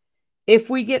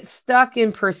 If we get stuck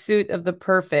in pursuit of the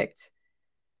perfect,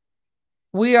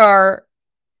 we are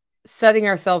setting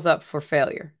ourselves up for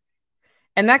failure.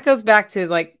 And that goes back to,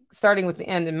 like, starting with the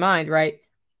end in mind, right?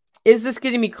 Is this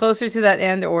getting me closer to that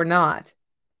end or not?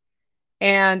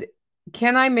 And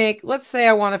can I let's say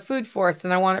I want a food forest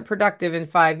and I want it productive in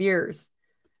 5 years.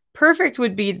 Perfect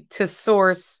would be to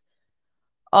source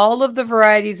all of the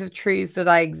varieties of trees that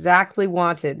I exactly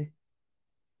wanted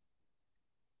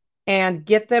and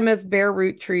get them as bare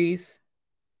root trees,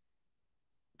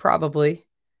 probably,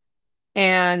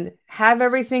 and have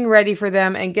everything ready for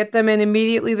them and get them in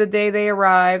immediately the day they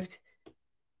arrived.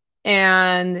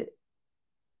 And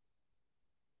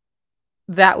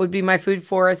that would be my food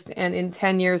forest. And in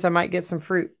 10 years, I might get some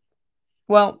fruit.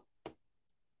 Well,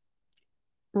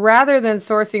 rather than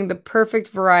sourcing the perfect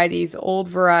varieties, old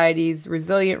varieties,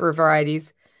 resilient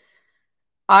varieties,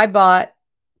 I bought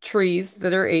trees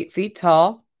that are 8 feet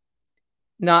tall,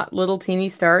 not little teeny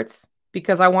starts,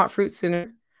 because I want fruit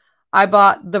sooner. I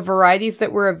bought the varieties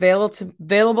that were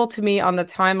available to me on the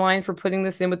timeline for putting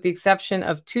this in, with the exception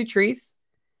of 2 trees.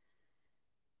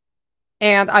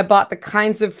 And I bought the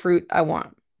kinds of fruit I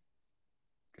want.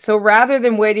 So rather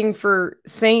than waiting for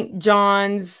St.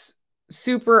 John's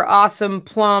super awesome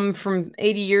plum from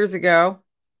 80 years ago,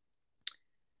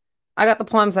 I got the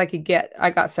plums I could get.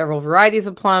 I got several varieties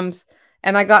of plums,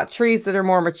 and I got trees that are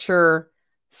more mature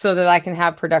so that I can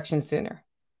have production sooner.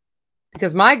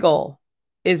 Because my goal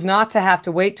is not to have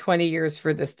to wait 20 years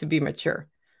for this to be mature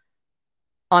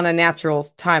on a natural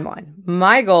timeline.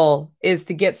 My goal is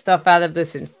to get stuff out of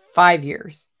this in 5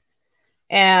 years.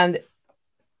 And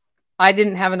I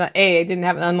didn't have an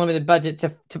unlimited budget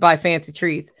to buy fancy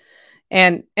trees.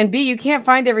 And B, you can't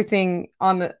find everything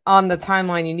on the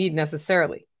timeline you need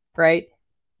necessarily, right?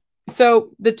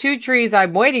 So the 2 trees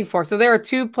I'm waiting for, so there are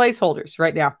 2 placeholders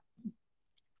right now.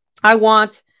 I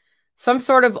want some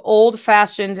sort of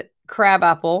old-fashioned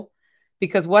crabapple,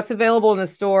 because what's available in the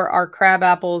store are crab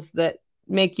apples that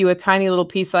make you a tiny little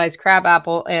pea-sized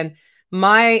crabapple. And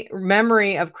my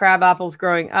memory of crab apples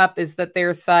growing up is that they're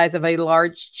the size of a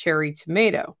large cherry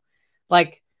tomato,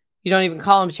 like You don't even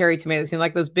call them cherry tomatoes. You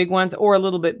like those big ones or a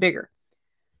little bit bigger.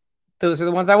 Those are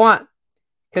the ones I want.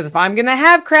 Because if I'm going to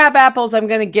have crab apples, I'm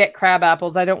going to get crab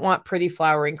apples. I don't want pretty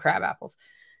flowering crab apples.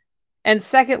 And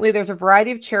secondly, there's a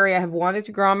variety of cherry I have wanted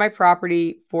to grow on my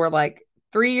property for like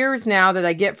 3 years now that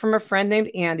I get from a friend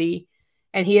named Andy.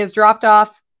 And he has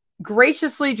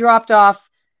graciously dropped off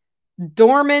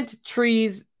dormant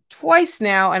trees twice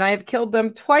now. And I have killed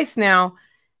them twice now.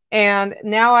 And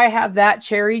now I have that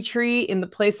cherry tree in the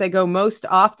place I go most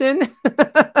often.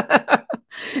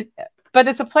 But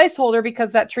it's a placeholder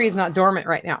because that tree is not dormant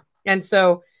right now. And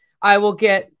so I will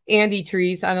get Andy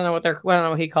trees. I don't know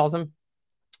what he calls them.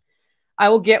 I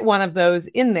will get one of those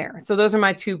in there. So those are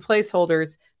my 2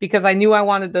 placeholders because I knew I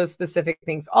wanted those specific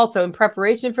things. Also, in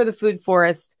preparation for the food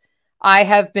forest, I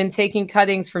have been taking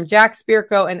cuttings from Jack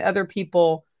Spirko and other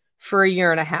people for 1.5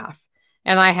 years.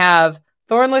 And I have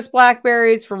thornless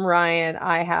blackberries from Ryan.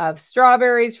 I have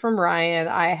strawberries from Ryan.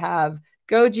 I have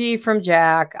goji from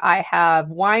Jack. I have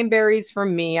wineberries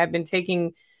from me. I've been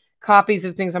taking copies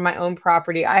of things on my own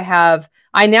property. I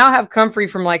now have comfrey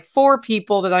from like 4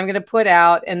 people that I'm going to put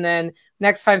out. And then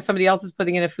next time somebody else is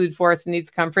putting in a food forest and needs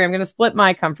comfrey, I'm going to split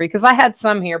my comfrey because I had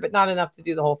some here, but not enough to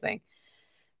do the whole thing.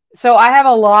 So I have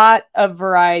a lot of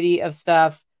variety of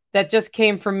stuff that just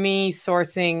came from me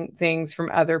sourcing things from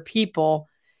other people.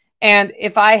 And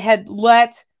if I had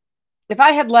let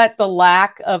the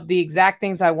lack of the exact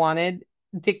things I wanted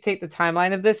dictate the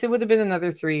timeline of this, it would have been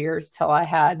another 3 years till I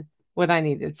had what I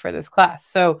needed for this class.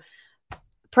 So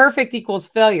perfect equals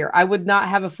failure. I would not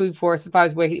have a food forest if I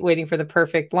was waiting for the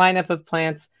perfect lineup of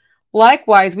plants.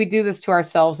 Likewise, we do this to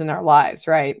ourselves in our lives,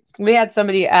 right? We had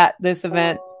somebody at this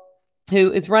event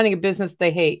who is running a business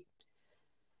they hate.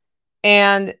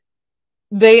 And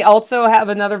they also have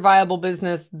another viable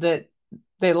business that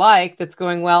they like that's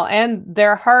going well, and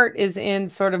their heart is in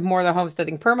sort of more the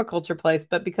homesteading permaculture place,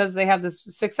 but because they have this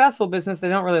successful business they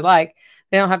don't really like,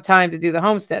 they don't have time to do the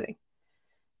homesteading.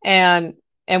 And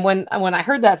when I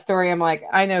heard that story, I'm like,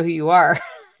 I know who you are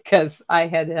because I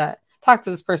had talked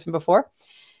to this person before.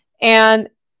 And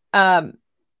I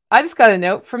just got a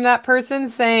note from that person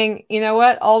saying, you know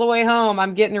what, all the way home,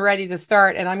 I'm getting ready to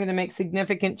start and I'm going to make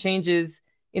significant changes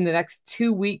in the next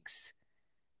 2 weeks.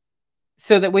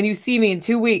 So that when you see me in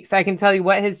 2 weeks, I can tell you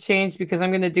what has changed because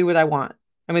I'm going to do what I want.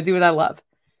 I'm going to do what I love.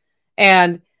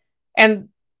 And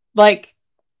like,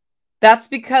 that's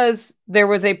because there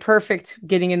was a perfect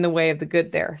getting in the way of the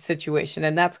good there situation.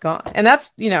 And that's gone. And that's,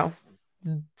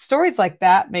 stories like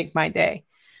that make my day.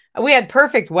 We had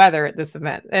perfect weather at this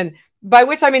event. And by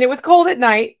which, I mean, it was cold at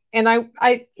night. And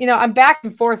I'm back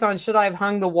and forth on, should I have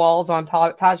hung the walls on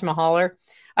Taj Mahal?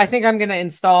 I think I'm going to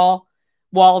install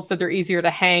walls that are easier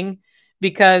to hang.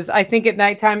 Because I think at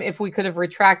nighttime, if we could have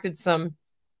retracted some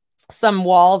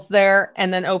walls there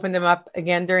and then opened them up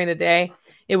again during the day,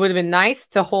 it would have been nice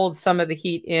to hold some of the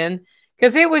heat in.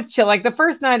 Because it was chill. Like the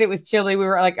first night, it was chilly. We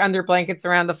were like under blankets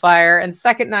around the fire. And the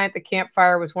second night, the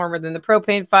campfire was warmer than the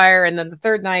propane fire. And then the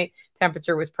third night,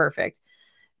 temperature was perfect.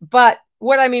 But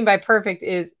what I mean by perfect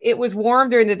is it was warm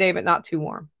during the day, but not too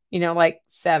warm. Like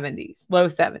 70s, low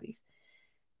 70s.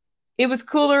 It was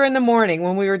cooler in the morning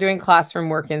when we were doing classroom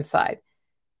work inside.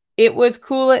 It was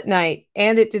cool at night,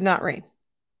 and it did not rain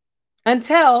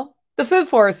until the food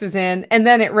forest was in, and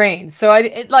then it rained. So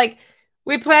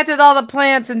we planted all the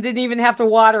plants and didn't even have to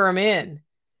water them in.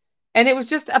 And it was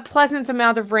just a pleasant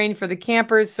amount of rain for the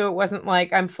campers, so it wasn't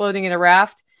like I'm floating in a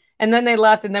raft. And then they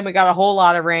left, and then we got a whole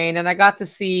lot of rain, and I got to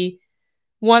see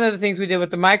one of the things we did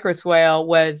with the micro swale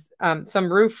was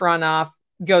some roof runoff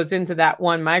goes into that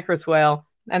one micro swale,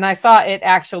 and I saw it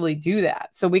actually do that.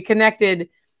 So we connected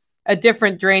a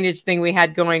different drainage thing we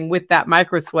had going with that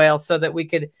micro swale so that we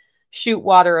could shoot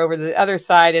water over the other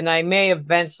side. And I may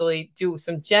eventually do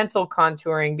some gentle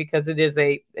contouring because it is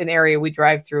an area we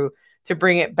drive through to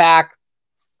bring it back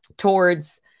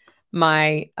towards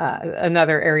my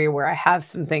another area where I have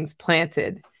some things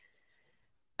planted.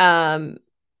 I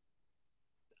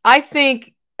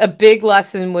think a big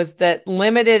lesson was that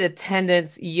limited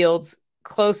attendance yields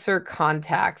closer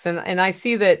contacts. And I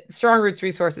see that Strong Roots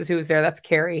Resources, who was there, that's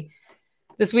Carrie.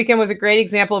 This weekend was a great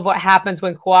example of what happens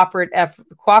when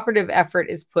cooperative effort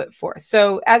is put forth.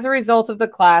 So as a result of the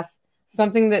class,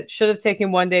 something that should have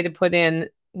taken 1 day to put in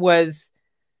was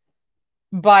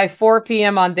by 4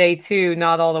 p.m. on day 2,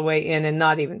 not all the way in and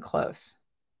not even close.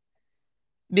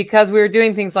 Because we were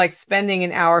doing things like spending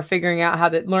an hour figuring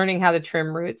out learning how to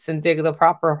trim roots and dig the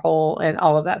proper hole and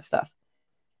all of that stuff.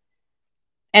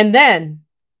 And then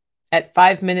at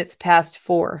 5 minutes past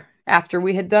 4, after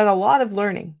we had done a lot of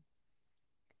learning,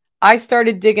 I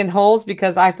started digging holes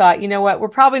because I thought, you know what, we're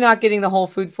probably not getting the whole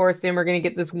food forest in. We're going to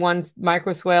get this one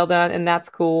micro swale done, and that's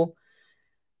cool.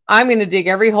 I'm going to dig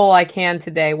every hole I can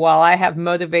today while I have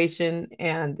motivation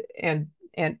and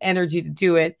energy to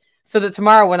do it, so that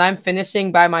tomorrow when I'm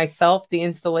finishing by myself the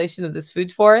installation of this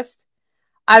food forest,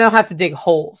 I don't have to dig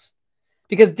holes,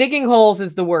 because digging holes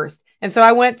is the worst. And so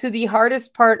I went to the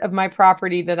hardest part of my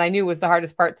property that I knew was the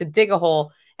hardest part to dig a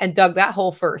hole, and dug that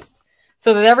hole first,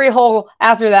 so that every hole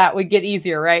after that would get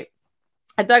easier, right?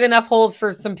 I dug enough holes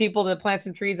for some people to plant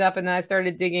some trees up, and then I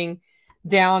started digging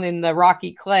down in the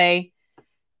rocky clay.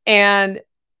 And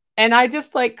I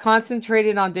just like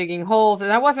concentrated on digging holes,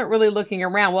 and I wasn't really looking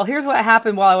around. Well, here's what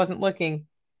happened while I wasn't looking.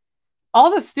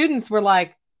 All the students were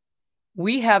like,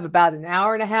 we have about an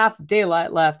hour and a half of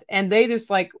daylight left. And they just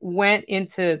like went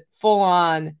into full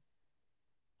on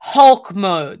Hulk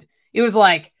mode. It was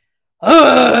like,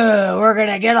 oh, we're going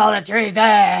to get all the trees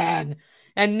in.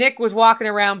 And Nick was walking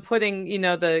around putting, you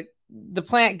know, the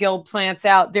plant guild plants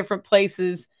out different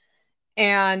places.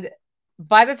 And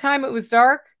by the time it was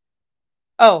dark,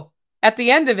 at the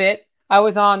end of it, I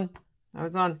was on.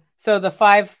 So the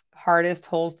 5 hardest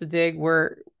holes to dig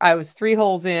I was 3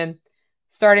 holes in,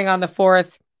 starting on the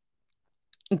 4th.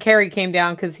 And Carrie came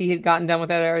down because he had gotten done with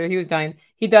that area. He was dying.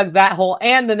 He dug that hole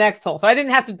and the next hole. So I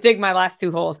didn't have to dig my last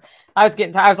 2 holes. I was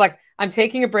getting tired. I was like, I'm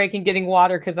taking a break and getting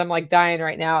water because I'm like dying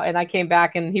right now. And I came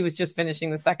back and he was just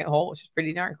finishing the 2nd hole, which is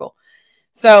pretty darn cool.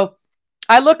 So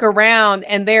I look around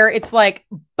and it's like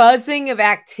buzzing of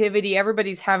activity.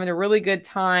 Everybody's having a really good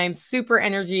time, super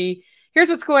energy. Here's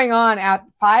what's going on at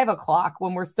 5 o'clock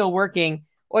when we're still working.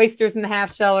 Oysters in the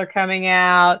half shell are coming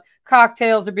out.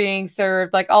 Cocktails are being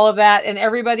served, like all of that. And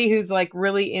everybody who's like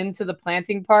really into the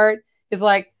planting part is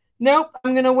like, nope,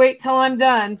 I'm going to wait till I'm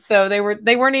done. So they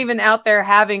weren't even out there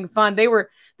having fun. They were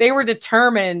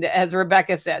determined, as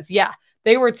Rebecca says. Yeah,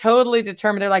 they were totally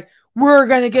determined. They're like, we're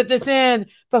going to get this in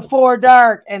before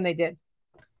dark. And they did.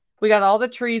 We got all the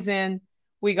trees in.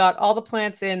 We got all the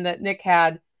plants in that Nick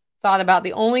had thought about.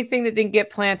 The only thing that didn't get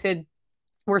planted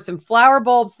were some flower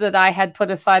bulbs that I had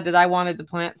put aside that I wanted to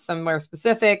plant somewhere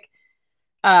specific.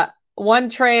 1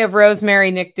 tray of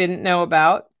rosemary Nick didn't know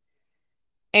about.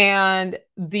 And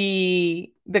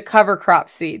the cover crop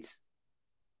seeds.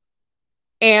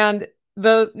 And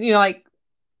those, you know, like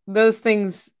those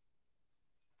things,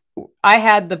 I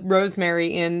had the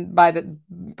rosemary in by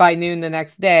noon the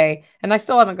next day, and I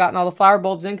still haven't gotten all the flower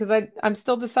bulbs in because I'm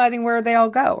still deciding where they all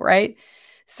go, right?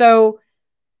 So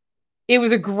it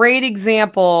was a great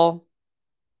example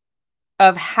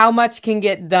of how much can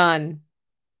get done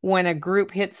when a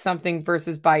group hits something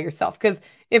versus by yourself. Because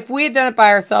if we had done it by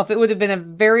ourselves, it would have been a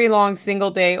very long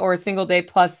single day or a single day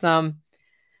plus some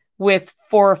with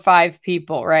 4 or 5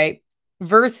 people, right?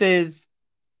 Versus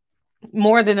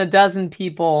more than a dozen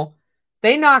people.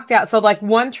 They knocked out. So like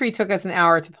 1 tree took us an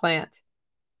hour to plant.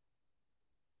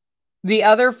 The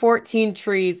other 14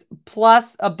 trees,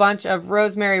 plus a bunch of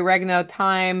rosemary, oregano,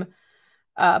 thyme,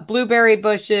 blueberry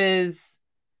bushes.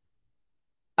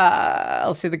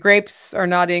 Let's see, the grapes are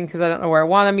not in because I don't know where I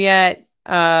want them yet.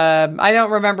 I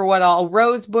don't remember what all.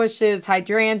 Rose bushes,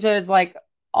 hydrangeas, like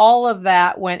all of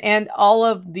that went, and all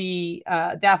of the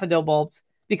daffodil bulbs,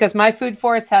 because my food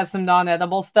forest has some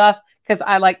non-edible stuff because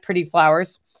I like pretty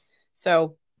flowers.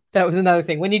 So that was another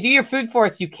thing. When you do your food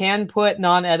forest, you can put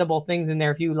non-edible things in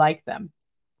there if you like them.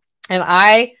 And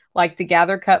I like to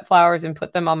gather cut flowers and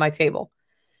put them on my table.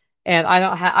 And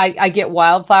I get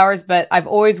wildflowers, but I've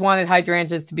always wanted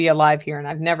hydrangeas to be alive here, and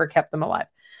I've never kept them alive.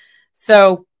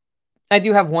 So I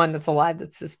do have one that's alive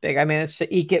that's this big. I managed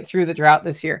to eke it through the drought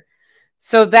this year.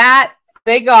 So that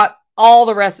they got all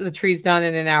the rest of the trees done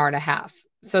in an hour and a half.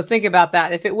 So think about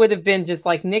that. If it would have been just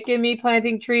like Nick and me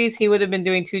planting trees, he would have been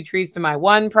doing 2 trees to my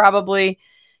 1 probably,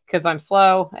 because I'm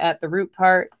slow at the root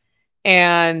part.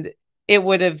 And it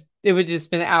would just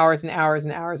been hours and hours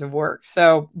and hours of work.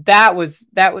 So that was,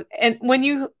 and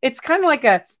when it's kind of like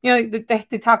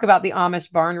they talk about the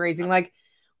Amish barn raising. Like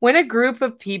when a group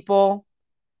of people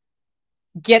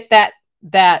get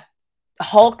that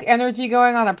Hulk energy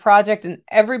going on a project and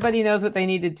everybody knows what they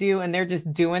need to do and they're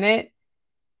just doing it,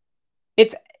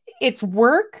 it's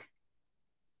work,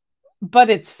 but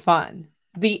it's fun.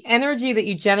 The energy that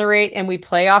you generate and we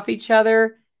play off each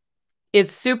other,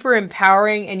 it's super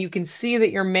empowering, and you can see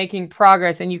that you're making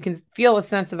progress and you can feel a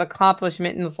sense of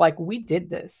accomplishment. And it's like, we did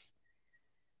this.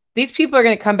 These people are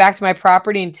going to come back to my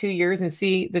property in 2 years and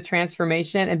see the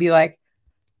transformation and be like,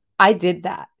 I did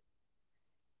that.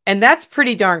 And that's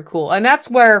pretty darn cool. And that's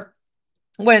where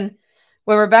when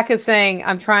Rebecca's saying,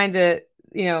 I'm trying to,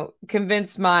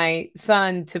 convince my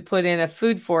son to put in a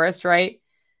food forest, right?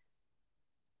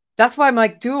 That's why I'm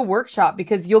like, do a workshop,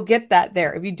 because you'll get that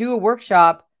there. If you do a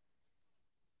workshop,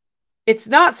 it's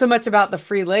not so much about the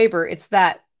free labor, it's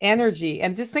that energy.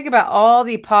 And just think about all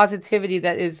the positivity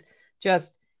that is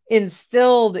just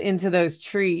instilled into those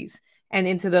trees and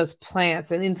into those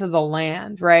plants and into the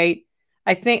land, right?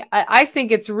 I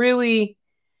think it's really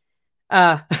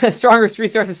Strongest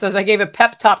Resources says I gave a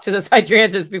pep talk to those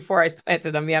hydrangeas before I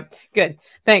planted them. Yep, good.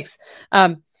 Thanks.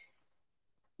 I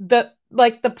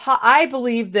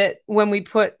believe that when we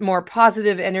put more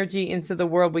positive energy into the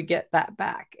world, we get that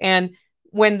back. And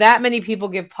when that many people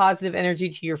give positive energy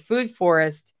to your food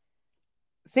forest,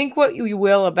 think what you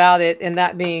will about it, and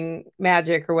that being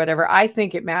magic or whatever. I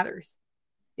think it matters.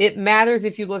 It matters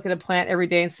if you look at a plant every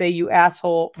day and say, you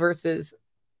asshole, versus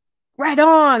right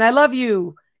on, I love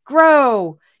you,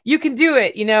 grow, you can do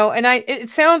it, you know. And it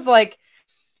sounds like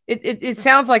it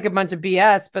sounds like a bunch of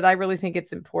BS, but I really think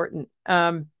it's important.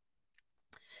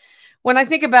 When I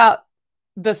think about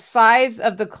the size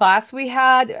of the class we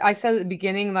had, I said at the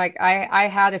beginning, like I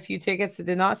had a few tickets that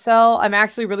did not sell. I'm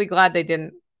actually really glad they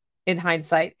didn't, in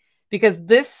hindsight, because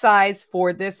this size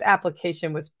for this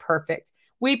application was perfect.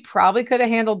 We probably could have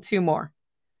handled 2 more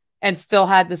and still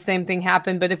had the same thing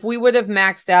happen. But if we would have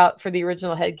maxed out for the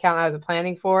original head count I was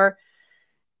planning for,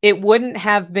 it wouldn't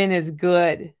have been as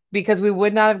good, because we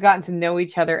would not have gotten to know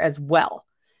each other as well.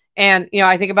 And, you know,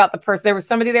 I think about the person, there was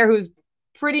somebody there who's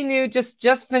pretty new,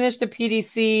 just finished a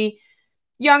PDC,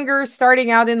 younger,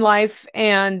 starting out in life,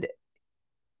 and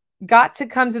got to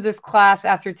come to this class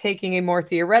after taking a more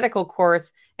theoretical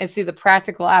course and see the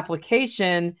practical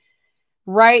application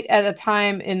right at a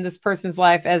time in this person's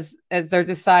life as they're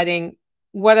deciding,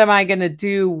 what am I going to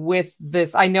do with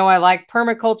this? I know I like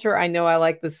permaculture. I know I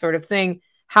like this sort of thing.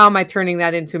 How am I turning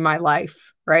that into my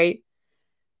life? Right?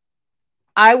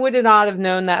 I would not have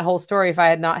known that whole story if I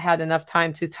had not had enough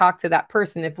time to talk to that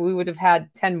person. If we would have had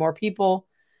 10 more people,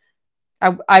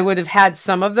 I would have had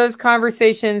some of those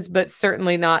conversations, but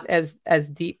certainly not as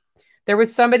deep. There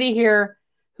was somebody here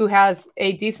who has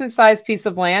a decent sized piece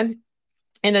of land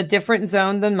in a different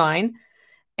zone than mine.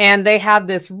 And they had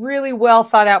this really well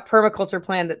thought out permaculture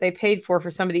plan that they paid for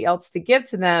somebody else to give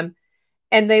to them.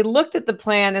 And they looked at the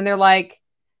plan and they're like,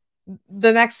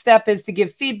 the next step is to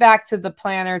give feedback to the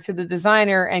planner, to the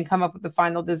designer, and come up with the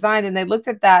final design. And they looked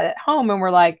at that at home and were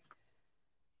like,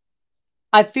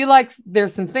 I feel like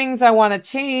there's some things I want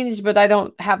to change, but I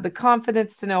don't have the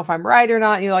confidence to know if I'm right or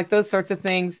not. You know, like those sorts of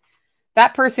things.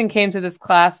 That person came to this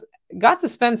class, got to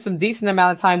spend some decent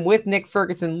amount of time with Nick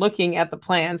Ferguson looking at the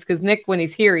plans, because Nick, when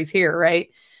he's here, right?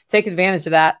 Take advantage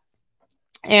of that.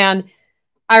 And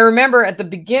I remember at the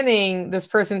beginning, this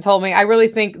person told me, I really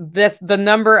think the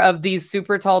number of these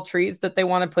super tall trees that they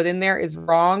want to put in there is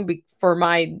wrong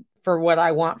for what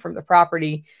I want from the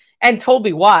property, and told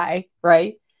me why,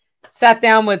 right? Sat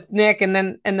down with Nick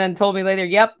and then told me later,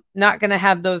 yep, not going to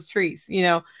have those trees, you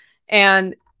know,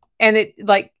 and it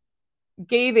like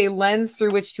gave a lens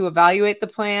through which to evaluate the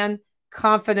plan,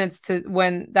 confidence to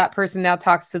when that person now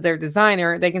talks to their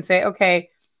designer, they can say, okay,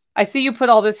 I see you put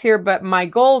all this here, but my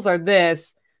goals are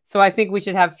this. So I think we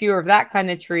should have fewer of that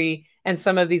kind of tree and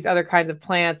some of these other kinds of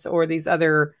plants or these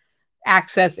other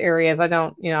access areas. I'm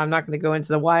not going to go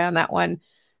into the why on that one.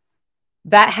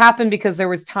 That happened because there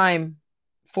was time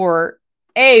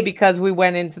because we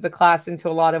went into the class into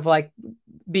a lot of like,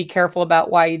 be careful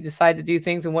about why you decide to do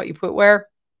things and what you put where.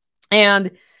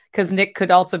 And because Nick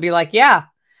could also be like, yeah,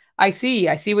 I see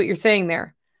what you're saying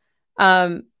there.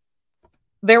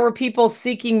 There were people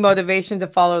seeking motivation to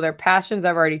follow their passions.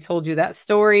 I've already told you that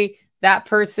story. That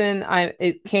person,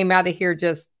 it came out of here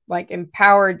just like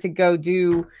empowered to go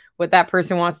do what that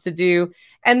person wants to do.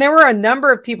 And there were a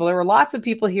number of people, there were lots of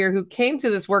people here who came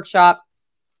to this workshop.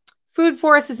 Food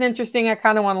forest is interesting. I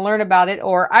kind of want to learn about it.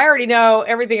 Or I already know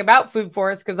everything about food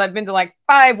forest because I've been to like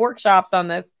 5 workshops on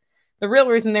this. The real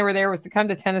reason they were there was to come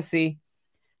to Tennessee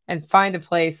and find a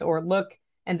place or look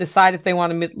and decide if they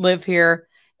want to live here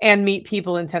and meet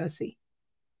people in Tennessee.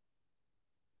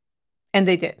 And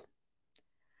they did.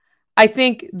 I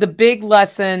think the big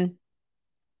lesson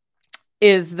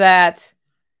is that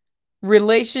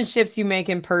relationships you make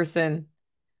in person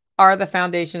are the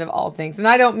foundation of all things. And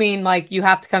I don't mean like you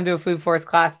have to come to a food forest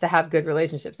class to have good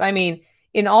relationships. I mean,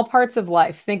 in all parts of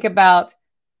life, think about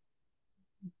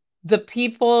the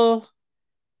people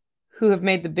who have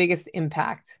made the biggest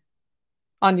impact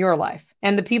on your life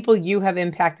and the people you have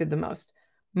impacted the most.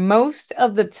 Most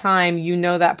of the time, you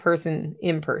know that person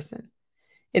in person.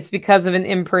 It's because of an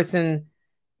in-person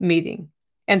meeting.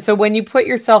 And so when you put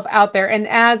yourself out there, and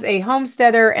as a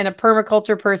homesteader and a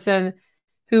permaculture person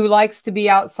who likes to be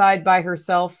outside by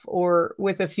herself or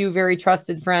with a few very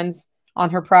trusted friends,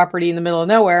 on her property in the middle of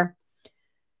nowhere.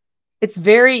 It's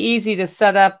very easy to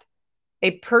set up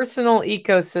a personal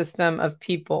ecosystem of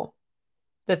people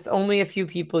that's only a few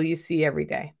people you see every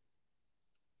day.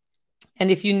 And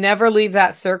if you never leave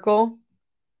that circle,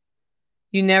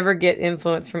 you never get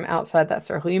influence from outside that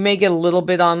circle. You may get a little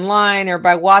bit online or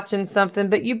by watching something,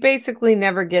 but you basically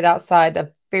never get outside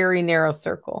a very narrow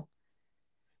circle.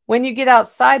 When you get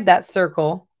outside that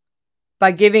circle,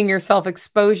 by giving yourself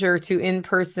exposure to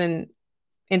in-person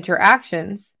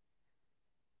interactions,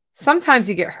 sometimes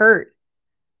you get hurt.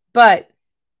 But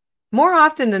more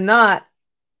often than not,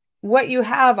 what you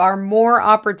have are more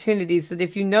opportunities that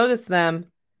if you notice them,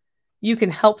 you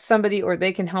can help somebody or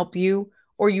they can help you,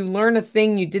 or you learn a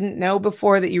thing you didn't know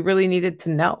before that you really needed to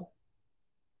know.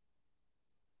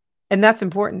 And that's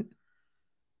important.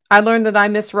 I learned that I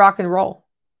miss rock and roll.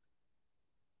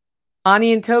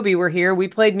 Ani and Toby were here. We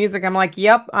played music. I'm like,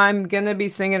 yep, I'm going to be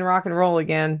singing rock and roll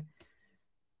again.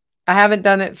 I haven't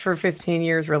done it for 15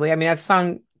 years, really. I mean, I've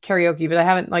sung karaoke, but I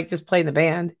haven't like just played in the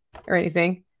band or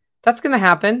anything. That's going to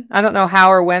happen. I don't know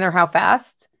how or when or how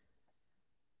fast.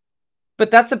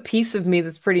 But that's a piece of me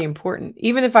that's pretty important.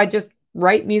 Even if I just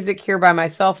write music here by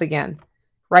myself again,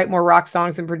 write more rock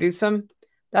songs and produce them,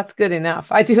 that's good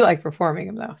enough. I do like performing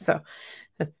them, though. So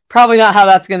that's probably not how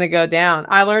that's going to go down.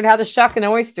 I learned how to shuck an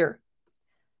oyster.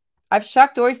 I've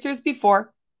shucked oysters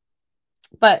before,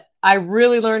 but I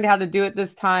really learned how to do it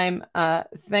this time.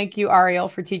 Thank you, Ariel,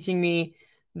 for teaching me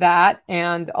that,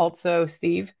 and also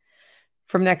Steve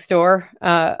from next door.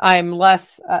 I'm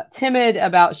less timid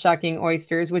about shucking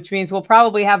oysters, which means we'll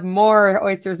probably have more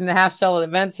oysters in the half shell at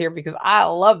events here because I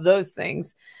love those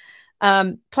things.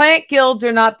 Plant guilds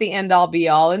are not the end all be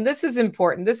all. And this is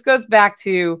important. This goes back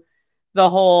to the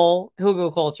whole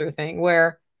hugelkultur thing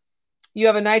where you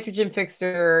have a nitrogen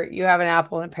fixer, you have an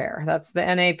apple and a pear. That's the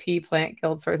NAP plant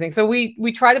guild sort of thing. So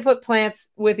we try to put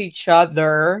plants with each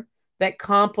other that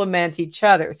complement each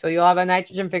other. So you'll have a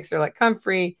nitrogen fixer like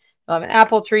comfrey, you'll have an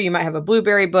apple tree, you might have a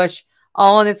blueberry bush,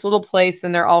 all in its little place,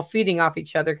 and they're all feeding off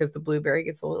each other because the blueberry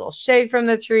gets a little shade from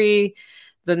the tree.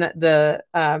 The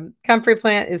comfrey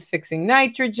plant is fixing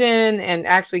nitrogen and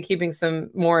actually keeping some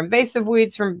more invasive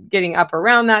weeds from getting up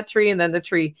around that tree. And then the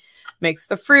tree makes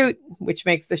the fruit, which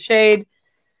makes the shade.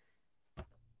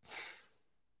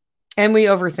 And we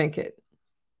overthink it.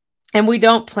 And we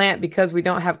don't plant because we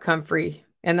don't have comfrey.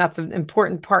 And that's an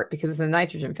important part because it's a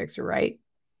nitrogen fixer, right?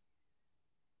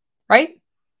 Right?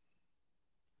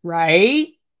 Right?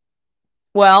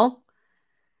 Well,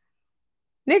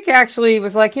 Nick actually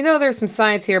was like, you know, there's some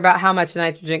science here about how much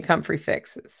nitrogen comfrey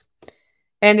fixes.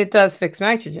 And it does fix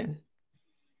nitrogen.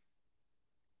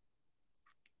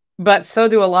 But so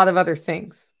do a lot of other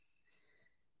things.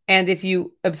 And if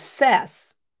you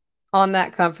obsess on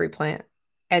that comfrey plant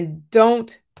and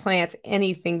don't plant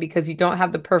anything because you don't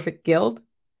have the perfect guild,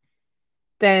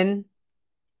 then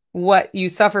what you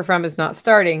suffer from is not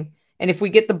starting. And if we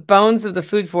get the bones of the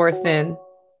food forest in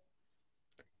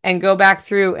and go back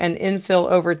through and infill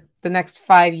over the next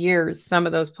 5 years some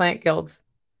of those plant guilds,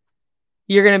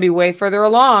 you're going to be way further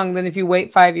along than if you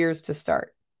wait 5 years to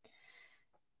start.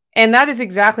 And that is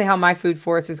exactly how my food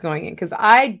forest is going in, because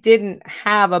I didn't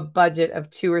have a budget of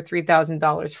 $2,000 or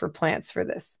 $3,000 for plants for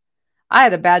this. I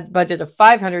had a bad budget of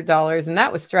 $500, and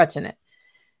that was stretching it.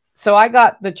 So I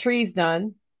got the trees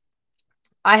done.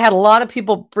 I had a lot of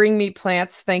people bring me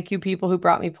plants. Thank you, people who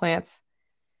brought me plants.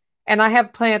 And I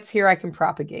have plants here I can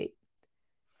propagate.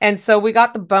 And so we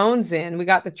got the bones in. We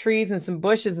got the trees and some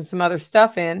bushes and some other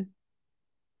stuff in.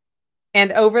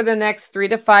 And over the next 3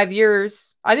 to 5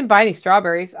 years, I didn't buy any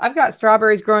strawberries. I've got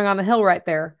strawberries growing on the hill right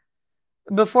there.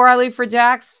 Before I leave for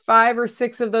Jack's, 5 or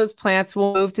 6 of those plants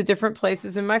will move to different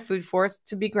places in my food forest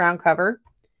to be ground cover.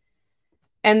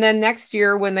 And then next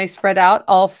year, when they spread out,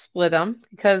 I'll split them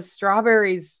because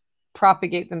strawberries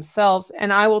propagate themselves,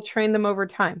 and I will train them over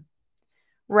time.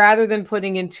 Rather than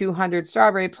putting in 200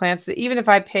 strawberry plants that even if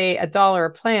I pay $1 a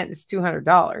plant, it's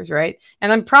 $200, right?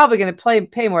 And I'm probably going to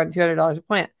pay more than $200 a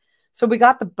plant. So we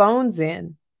got the bones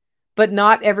in, but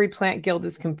not every plant guild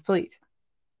is complete.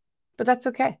 But that's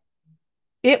okay.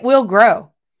 It will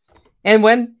grow. And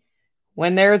when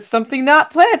there's something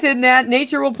not planted,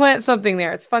 nature will plant something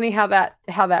there. It's funny how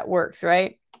that works,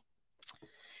 right?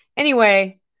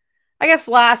 Anyway, I guess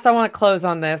last I want to close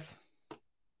on this.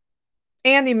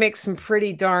 Andy makes some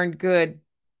pretty darn good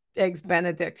eggs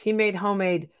Benedict. He made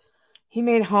homemade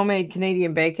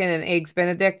Canadian bacon and eggs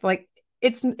Benedict. Like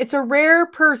it's a rare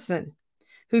person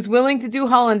who's willing to do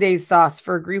hollandaise sauce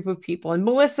for a group of people. And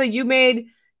Melissa, you made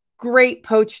great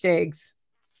poached eggs.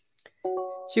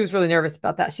 She was really nervous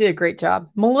about that. She did a great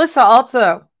job. Melissa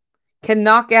also can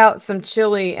knock out some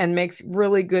chili and makes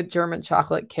really good German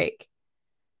chocolate cake.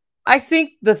 I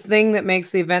think the thing that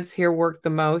makes the events here work the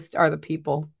most are the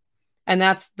people. And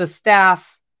that's the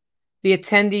staff, the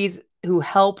attendees who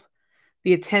help,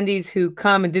 the attendees who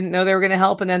come and didn't know they were going to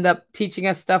help and end up teaching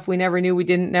us stuff we never knew we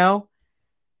didn't know.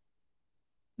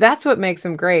 That's what makes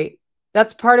them great.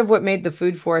 That's part of what made the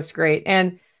food forest great.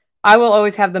 And I will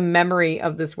always have the memory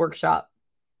of this workshop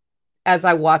as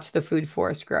I watch the food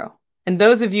forest grow. And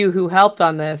those of you who helped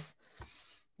on this,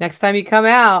 next time you come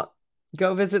out,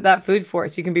 go visit that food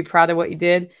forest. You can be proud of what you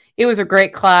did. It was a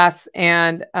great class.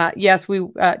 And yes,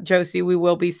 Josie, we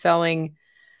will be selling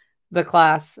the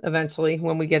class eventually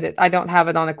when we get it. I don't have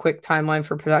it on a quick timeline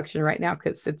for production right now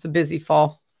because it's a busy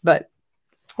fall, but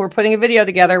we're putting a video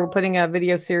together. We're putting a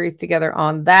video series together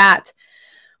on that.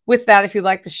 With that, if you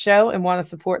like the show and want to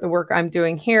support the work I'm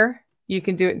doing here, you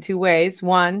can do it in 2 ways.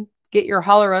 1, get your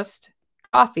Holler Roast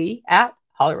coffee at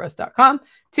hollerroast.com.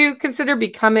 2, consider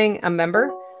becoming a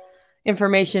member.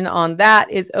 Information on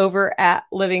that is over at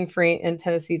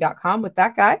livingfreeintennessee.com. With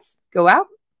that, guys, go out.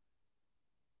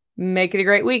 Make it a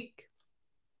great week.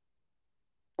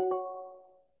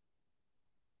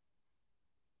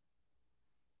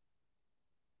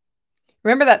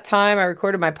 Remember that time I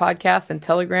recorded my podcast and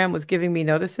Telegram was giving me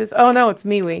notices? Oh, no, it's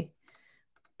MeWe.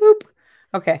 Boop.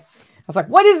 Okay. I was like,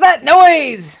 what is that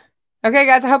noise? Okay,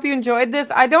 guys, I hope you enjoyed this.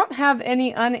 I don't have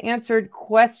any unanswered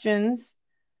questions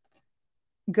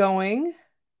going.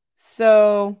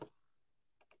 So,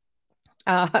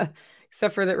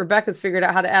 except for that Rebecca's figured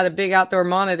out how to add a big outdoor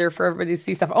monitor for everybody to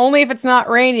see stuff. Only if it's not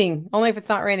raining. Only if it's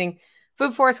not raining.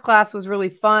 Food Forest class was really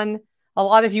fun. A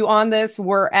lot of you on this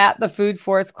were at the Food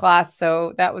Forest class,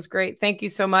 so that was great. Thank you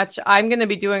so much. I'm going to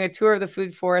be doing a tour of the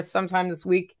Food Forest sometime this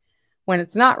week when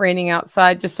it's not raining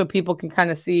outside, just so people can kind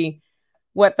of see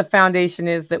what the foundation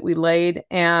is that we laid.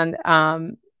 And I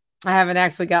haven't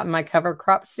actually gotten my cover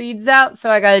crop seeds out, so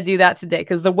I got to do that today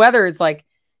because the weather is like,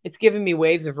 it's giving me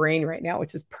waves of rain right now,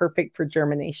 which is perfect for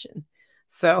germination.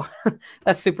 So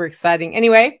that's super exciting.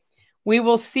 Anyway, we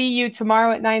will see you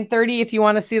tomorrow at 9:30. If you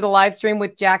want to see the live stream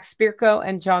with Jack Spirko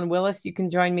and John Willis, you can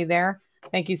join me there.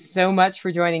 Thank you so much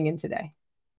for joining in today.